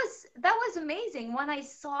mean, that was amazing. When I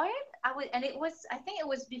saw it, I think it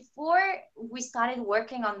was before we started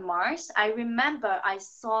working on Mars. I remember I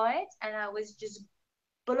saw it and I was just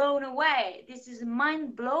blown away. This is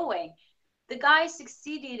mind-blowing. The guy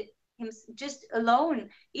succeeded just alone.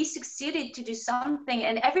 He succeeded to do something,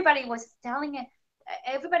 and everybody was saying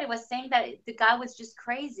that the guy was just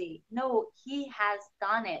crazy. No, he has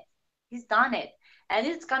done it. He's done it, and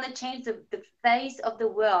it's gonna change the face of the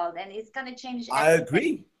world, and it's gonna change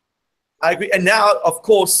everything. I agree. And now, of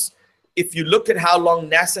course, if you look at how long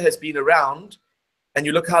NASA has been around, and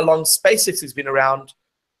you look how long SpaceX has been around,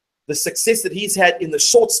 the success that he's had in the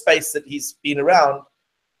short space that he's been around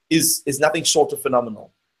is nothing short of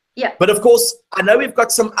phenomenal. Yeah. But of course, I know we've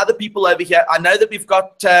got some other people over here. I know that we've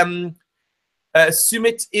got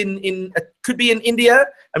Sumit could be in India,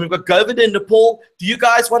 and we've got Govind in Nepal. Do you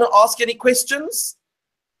guys want to ask any questions?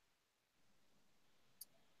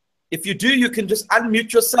 If you do, you can just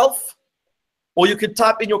unmute yourself, or you can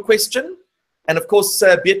type in your question. And of course,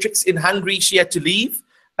 Beatrix in Hungary, she had to leave,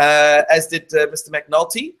 as did Mr.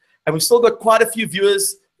 McNulty. And we've still got quite a few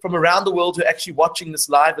viewers from around the world who are actually watching this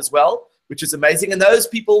live as well, which is amazing. And those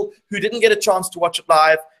people who didn't get a chance to watch it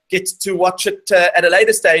live get to watch it at a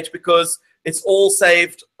later stage, because it's all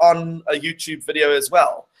saved on a YouTube video as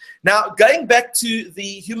well. Now, going back to the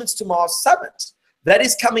Humans to Mars Summit, that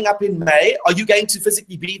is coming up in May. Are you going to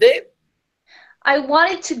physically be there? I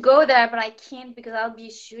wanted to go there, but I can't because I'll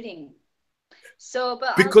be shooting.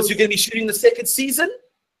 Because you're going to be shooting the second season?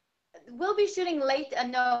 We'll be shooting later.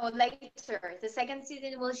 The second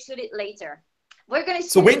season, we'll shoot it later. We're going to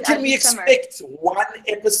shoot. So when can we expect one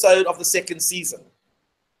episode of the second season?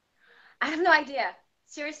 I have no idea.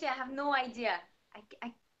 Seriously, I have no idea.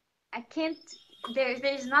 I can't.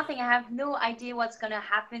 There's nothing. I have no idea what's going to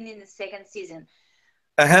happen in the second season.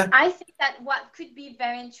 I think that what could be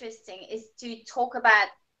very interesting is to talk about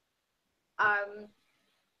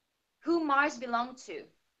who Mars belonged to.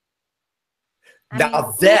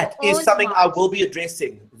 Now that is something I will be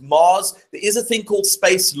addressing. Mars, there is a thing called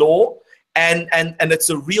space law, and it's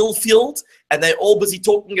a real field, and they're all busy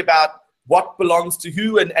talking about what belongs to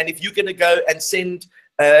who, and if you're going to go and send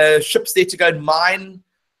ships there to go and mine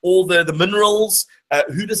all the minerals,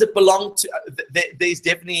 who does it belong to? There's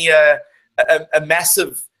definitely a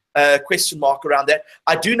massive question mark around that.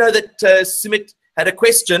 I do know that Sumit had a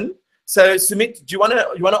question. So Sumit, do you want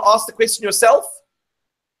to ask the question yourself?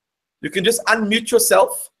 You can just unmute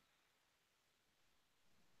yourself.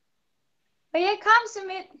 Oh, yeah, come,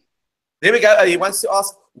 Sumit. There we go. He wants to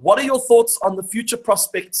ask, what are your thoughts on the future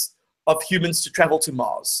prospects of humans to travel to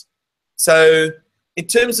Mars? So in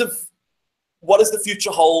terms of what does the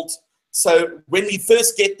future hold? So when we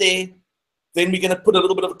first get there, then we're going to put a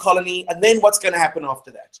little bit of a colony, and then what's going to happen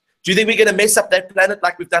after that? Do you think we're going to mess up that planet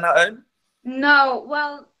like we've done our own? No,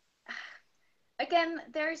 well, again,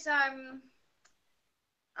 there's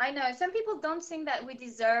I know some people don't think that we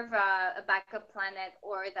deserve a backup planet,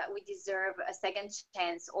 or that we deserve a second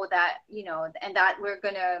chance, or that, you know, and that we're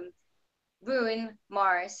gonna ruin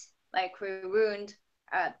Mars like we ruined,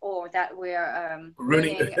 or that we're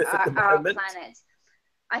ruining our planet.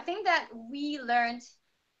 I think that we learned,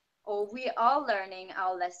 or we are learning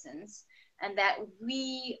our lessons, and that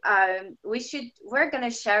we're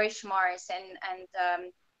gonna cherish Mars, and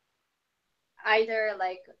either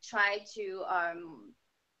like try to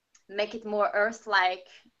make it more Earth-like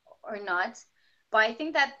or not. But I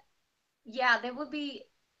think that, yeah, there will be,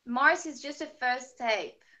 Mars is just a first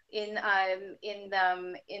step in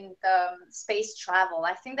the space travel.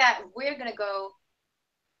 I think that we're gonna go,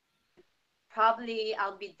 probably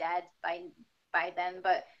I'll be dead by then,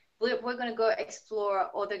 but we're gonna go explore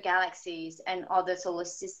other galaxies and other solar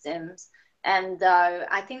systems. And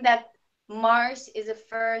I think that Mars is a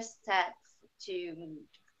first step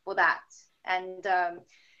for that.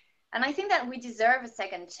 And I think that we deserve a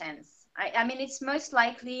second chance. I mean, it's most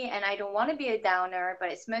likely, and I don't want to be a downer,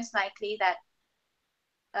 but it's most likely that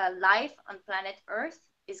life on planet Earth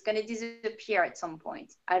is going to disappear at some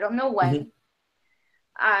point. I don't know when.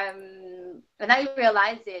 And I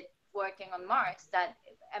realized it working on Mars, that,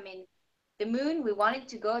 I mean, the moon, we wanted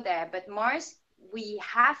to go there, but Mars, we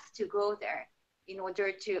have to go there in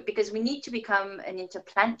order to, because we need to become an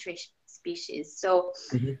interplanetary species. So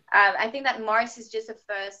I think that Mars is just a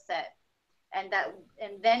first step, and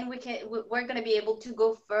then we're going to be able to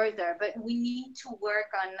go further, but we need to work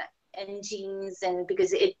on engines, and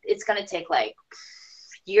because it's going to take like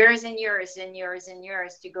years and years and years and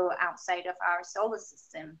years to go outside of our solar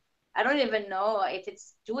system. I don't even know if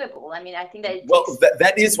it's doable. I mean, I think that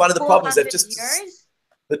that is one of the problems. They've just years.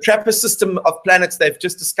 The TRAPPIST system of planets they've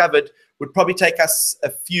just discovered would probably take us a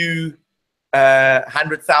few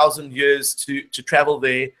 100,000 years to travel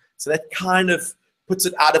there. So that kind of puts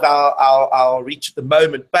it out of our reach at the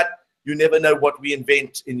moment. But you never know what we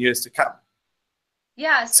invent in years to come.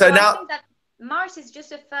 Yeah. So now I think that Mars is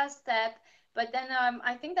just a first step. But then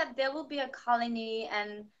I think that there will be a colony,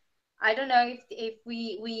 and I don't know if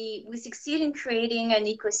we succeed in creating an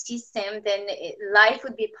ecosystem, then life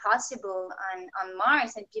would be possible on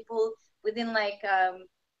Mars, and people within like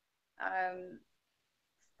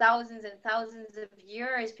thousands and thousands of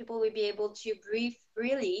years, people will be able to breathe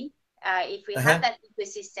freely if we have that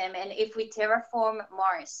ecosystem, and if we terraform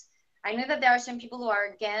Mars. I know that there are some people who are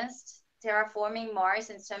against terraforming Mars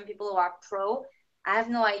and some people who are pro. I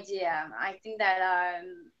have no idea. I think that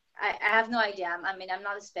I have no idea. I mean, I'm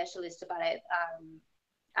not a specialist about it.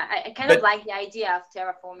 I kind of like the idea of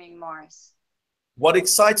terraforming Mars. What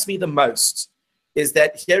excites me the most is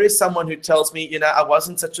that here is someone who tells me, you know, I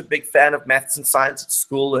wasn't such a big fan of maths and science at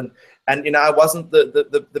school, and you know, I wasn't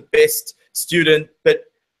the best student, but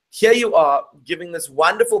here you are giving this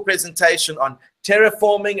wonderful presentation on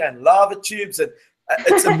terraforming and lava tubes, and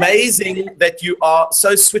it's amazing that you are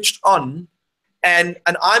so switched on. And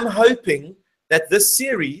I'm hoping that this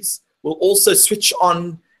series will also switch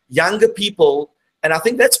on younger people. And I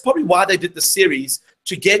think that's probably why they did the series,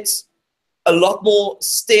 to get a lot more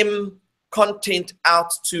STEM content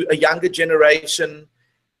out to a younger generation.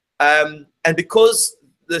 And because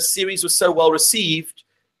the series was so well received,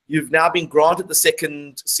 you've now been granted the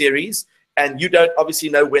second series, and you don't obviously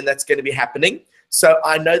know when that's going to be happening. So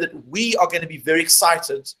I know that we are going to be very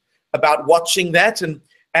excited about watching that.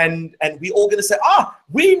 And we're all going to say,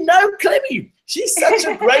 we know Clemmy. She's such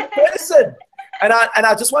a great person. And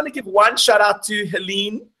I just want to give one shout out to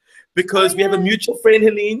Helene, because we have a mutual friend,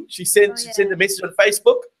 Helene. She sent a message on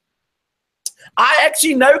Facebook. I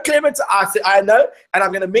actually know Clement. I said, I know, and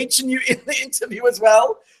I'm going to mention you in the interview as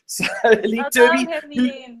well. So Helene Derby,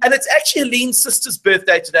 and it's actually Helene's sister's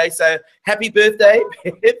birthday today. So happy birthday,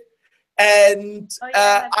 Beth. And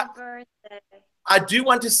happy birthday. I do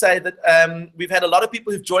want to say that we've had a lot of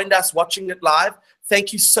people who've joined us watching it live.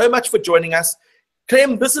 Thank you so much for joining us.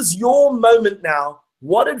 Clem, this is your moment now.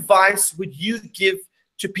 What advice would you give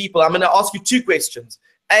to people? I'm going to ask you two questions.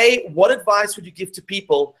 A, what advice would you give to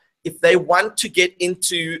people if they want to get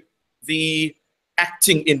into the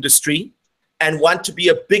acting industry and want to be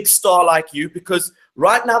a big star like you? Because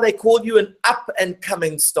right now they call you an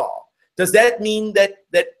up-and-coming star. Does that mean that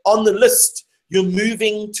on the list you're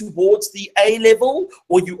moving towards the A level,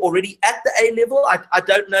 or you're already at the A level? I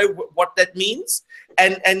don't know what that means.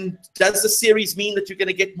 And does the series mean that you're going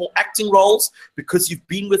to get more acting roles because you've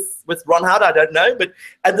been with Ron Howard? I don't know.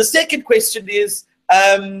 And the second question is,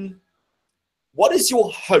 what is your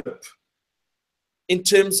hope in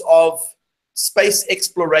terms of space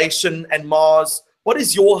exploration and Mars? What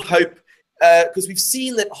is your hope? Because we've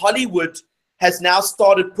seen that Hollywood has now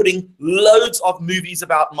started putting loads of movies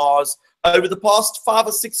about Mars. Over the past 5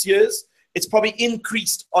 or 6 years, it's probably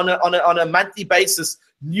increased on a monthly basis,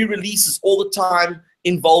 new releases all the time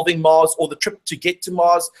involving Mars, or the trip to get to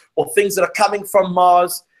Mars, or things that are coming from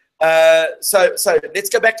Mars. So let's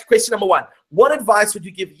go back to question number 1. What advice would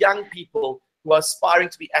you give young people who are aspiring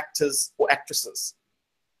to be actors or actresses?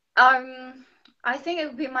 I think it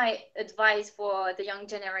would be my advice for the young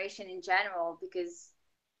generation in general, because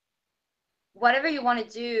whatever you want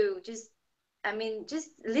to do, just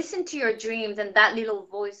listen to your dreams and that little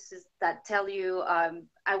voices that tell you,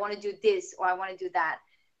 I want to do this or I want to do that.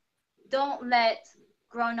 Don't let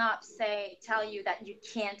grown-ups tell you that you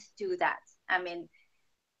can't do that. I mean,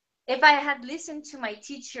 if I had listened to my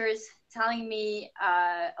teachers telling me,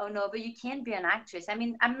 oh no, but you can't be an actress. I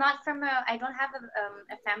mean, I don't have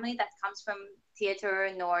a family that comes from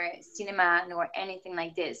theater nor cinema nor anything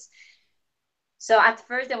like this. So at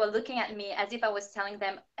first they were looking at me as if I was telling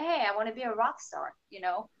them, hey, I want to be a rock star, you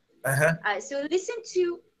know? So listen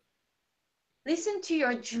to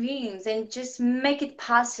your dreams and just make it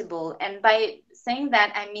possible. And by saying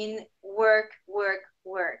that, I mean, work.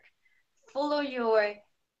 Follow your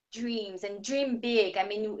dreams and dream big. I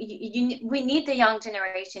mean, we need the young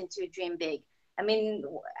generation to dream big. I mean,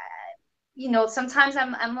 you know, sometimes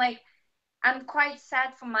I'm quite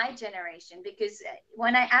sad for my generation, because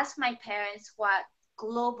when I asked my parents what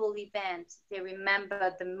global event they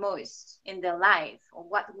remember the most in their life, or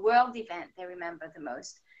what world event they remember the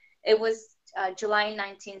most, it was July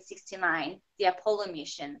 1969, the Apollo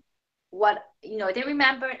mission. They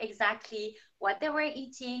remember exactly what they were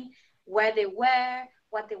eating, where they were,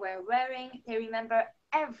 what they were wearing. They remember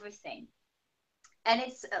everything. And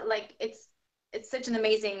it's such an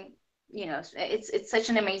amazing, it's such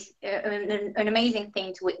an amazing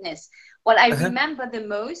thing to witness. What I remember the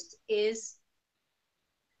most is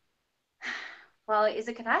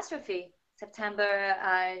a catastrophe, September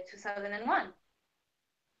 2001.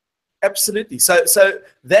 Absolutely. So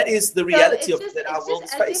that is the reality that our world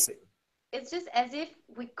is facing. It's just as if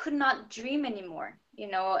we could not dream anymore,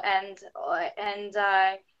 and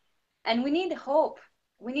we need hope.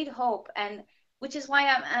 We need hope, and which is why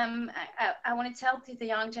I want to tell to the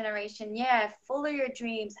young generation, follow your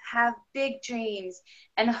dreams, have big dreams,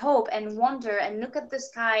 and hope, and wonder, and look at the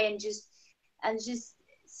sky, and just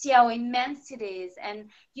see how immense it is, and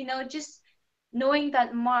just knowing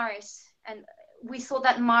that Mars, and we saw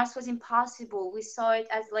that Mars was impossible. We saw it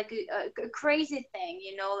as like a crazy thing,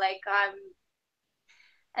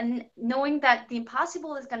 and knowing that the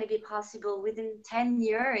impossible is going to be possible within 10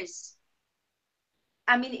 years.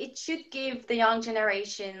 I mean, it should give the young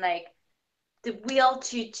generation like the will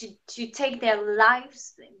to take their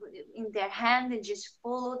lives in their hand and just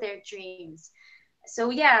follow their dreams. So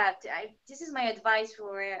this is my advice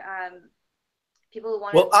for people who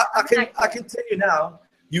want. Well, I can tell you now,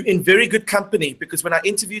 you're in very good company, because when I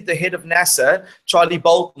interviewed the head of NASA, Charlie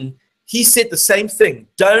Bolton, he said the same thing.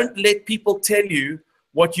 Don't let people tell you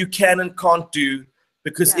what you can and can't do,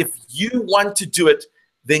 because if you want to do it,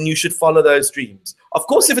 then you should follow those dreams. Of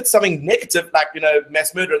course, if it's something negative, like,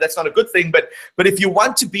 mass murder, that's not a good thing. But if you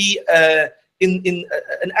want to be an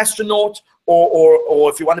astronaut, or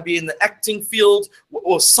if you want to be in the acting field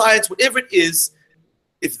or science, whatever it is,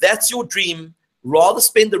 if that's your dream, rather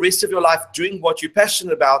spend the rest of your life doing what you're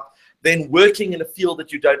passionate about than working in a field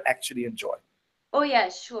that you don't actually enjoy. Oh yeah,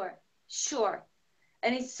 sure.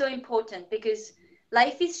 And it's so important, because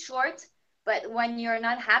life is short, but when you're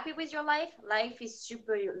not happy with your life is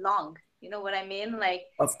super long. You know what I mean? Like,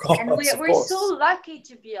 of course, and we're so lucky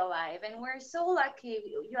to be alive, and we're so lucky.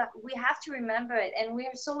 We have to remember it, and we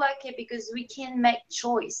are so lucky because we can make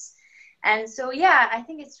choice. And so, I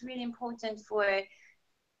think it's really important for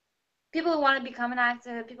people who want to become an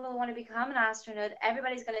actor, people who want to become an astronaut.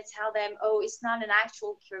 Everybody's going to tell them, oh, it's not an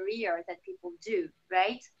actual career that people do,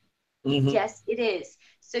 right? Mm-hmm. Yes, it is.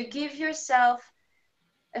 So give yourself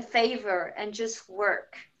a favor and just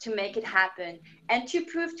work to make it happen, and to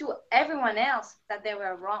prove to everyone else that they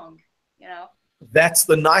were wrong, That's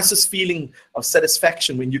the nicest feeling of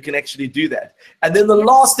satisfaction, when you can actually do that. And then the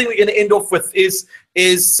last thing we're going to end off with is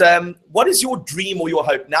what is your dream or your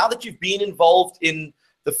hope? Now that you've been involved in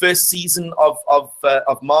the first season of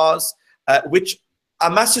Mars, which I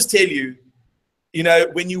must just tell you, you know,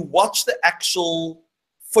 when you watch the actual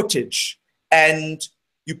footage and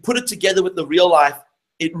you put it together with the real life,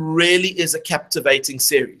 it really is a captivating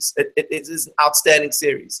series. It is an outstanding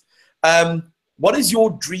series. What is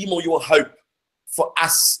your dream or your hope for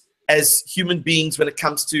us as human beings when it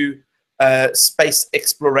comes to space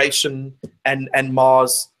exploration and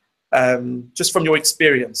Mars, just from your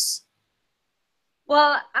experience?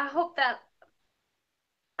 Well, I hope that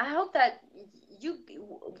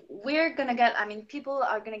we're gonna get, I mean, people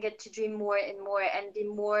are gonna get to dream more and more and be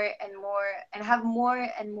more and more and have more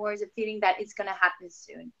and more the feeling that it's gonna happen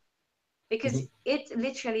soon. Because it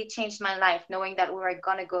literally changed my life knowing that we were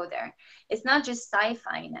gonna go there. It's not just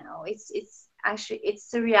sci-fi now. It's actually,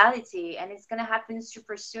 it's a reality, and it's gonna happen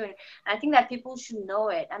super soon. And I think that people should know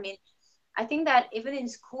it. I mean, I think that even in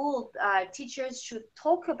school, teachers should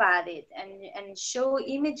talk about it and show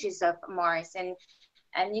images of Mars and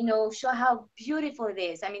you know, show how beautiful it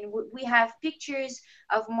is. I mean, we have pictures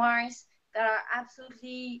of Mars that are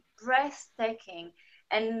absolutely breathtaking,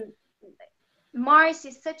 and Mars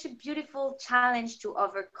is such a beautiful challenge to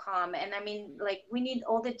overcome. And I mean, like, we need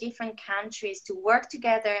all the different countries to work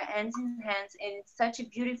together hand in hand, and it's such a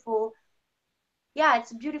beautiful, yeah,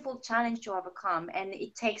 it's a beautiful challenge to overcome, and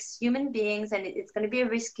it takes human beings, and it's going to be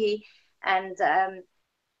risky, and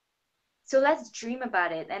so let's dream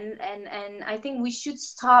about it. And I think we should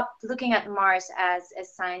stop looking at Mars as a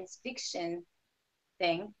science fiction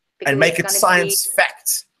thing, and make it science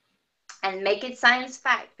fact. And make it science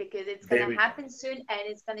fact, because it's going to happen soon, and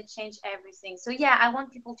it's going to change everything. So yeah, I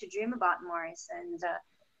want people to dream about Mars and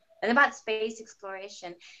about space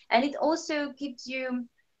exploration. And it also gives you,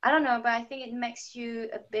 I don't know, but I think it makes you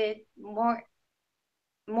a bit more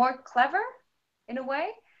clever in a way,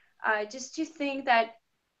 just to think that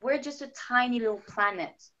we're just a tiny little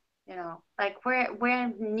planet, you know, like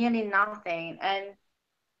we're nearly nothing, and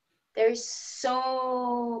there's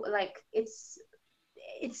so, like, it's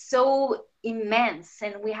so immense,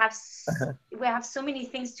 and we have so many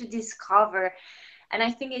things to discover, and I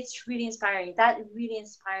think it's really inspiring. That really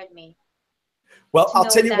inspired me. Well, I'll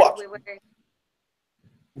tell you what,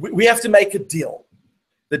 we have to make a deal.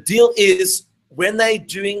 The deal is, when they're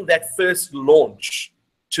doing that first launch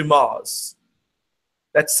to Mars,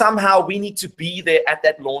 that somehow we need to be there at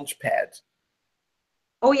that launch pad.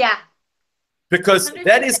 Oh yeah. Because 100%.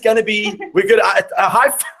 That is going to be, we're going to, a high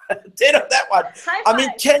five, 10 of that one. I mean,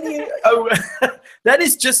 can you, that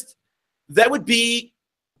is just, that would be,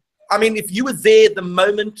 I mean, if you were there the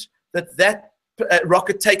moment that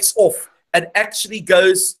rocket takes off and actually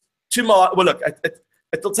goes to Mars, well, look,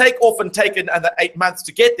 it'll take off and take another 8 months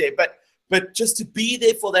to get there, but just to be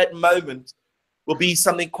there for that moment will be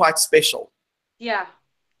something quite special. Yeah.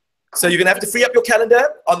 So you're going to have to free up your calendar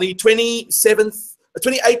on the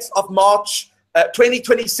 28th of March,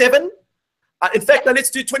 2027. In fact, no, let's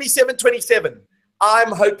do 27.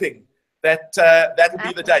 I'm hoping that that will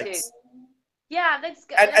be the date. Yeah, let's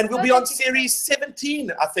go. And we'll be on series 17,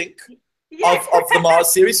 I think, of the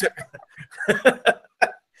Mars series.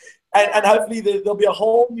 and hopefully there'll be a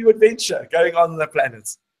whole new adventure going on the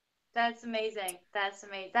planets. That's amazing. That's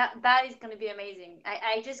amazing. That is going to be amazing.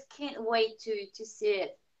 I just can't wait to see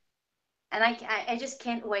it. And I just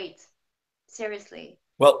can't wait. Seriously.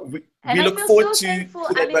 Well, we look forward to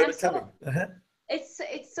that moment coming.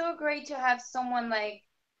 It's so great to have someone like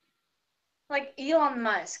Elon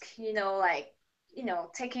Musk,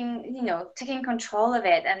 taking control of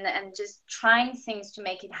it and just trying things to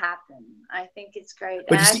make it happen. I think it's great.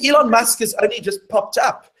 But you see, Elon Musk has only just popped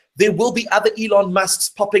up. There will be other Elon Musks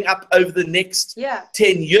popping up over the next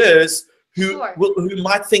 10 years who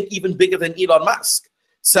might think even bigger than Elon Musk.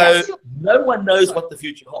 So no one knows what the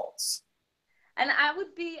future holds. And I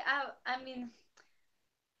would be,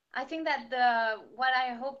 I think that what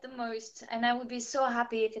I hope the most, and I would be so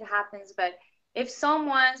happy if it happens, but if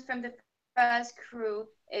someone from the first crew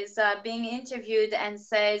is being interviewed and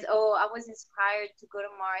says, oh, I was inspired to go to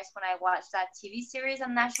Mars when I watched that TV series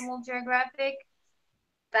on National Geographic,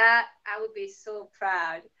 that I would be so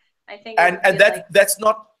proud. I think, and that's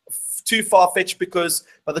not too far-fetched, because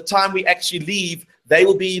by the time we actually leave, they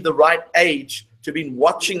will be the right age to have been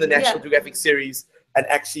watching the National Geographic series and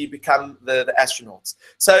actually become the astronauts.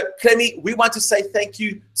 So, Clemmy, we want to say thank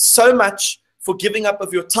you so much for giving up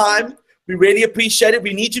of your time. We really appreciate it.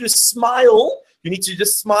 We need you to smile. You need to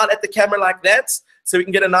just smile at the camera like that so we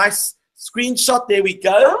can get a nice screenshot. There we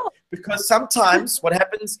go. Because sometimes what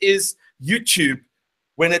happens is YouTube,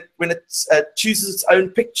 when it chooses its own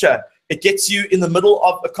picture, it gets you in the middle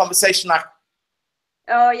of a conversation like,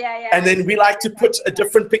 oh, yeah. And then we like to put a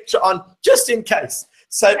different picture on just in case.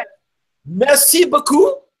 So, merci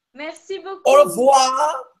beaucoup. Merci beaucoup. Au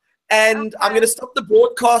revoir. And I'm going to stop the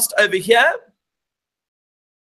broadcast over here.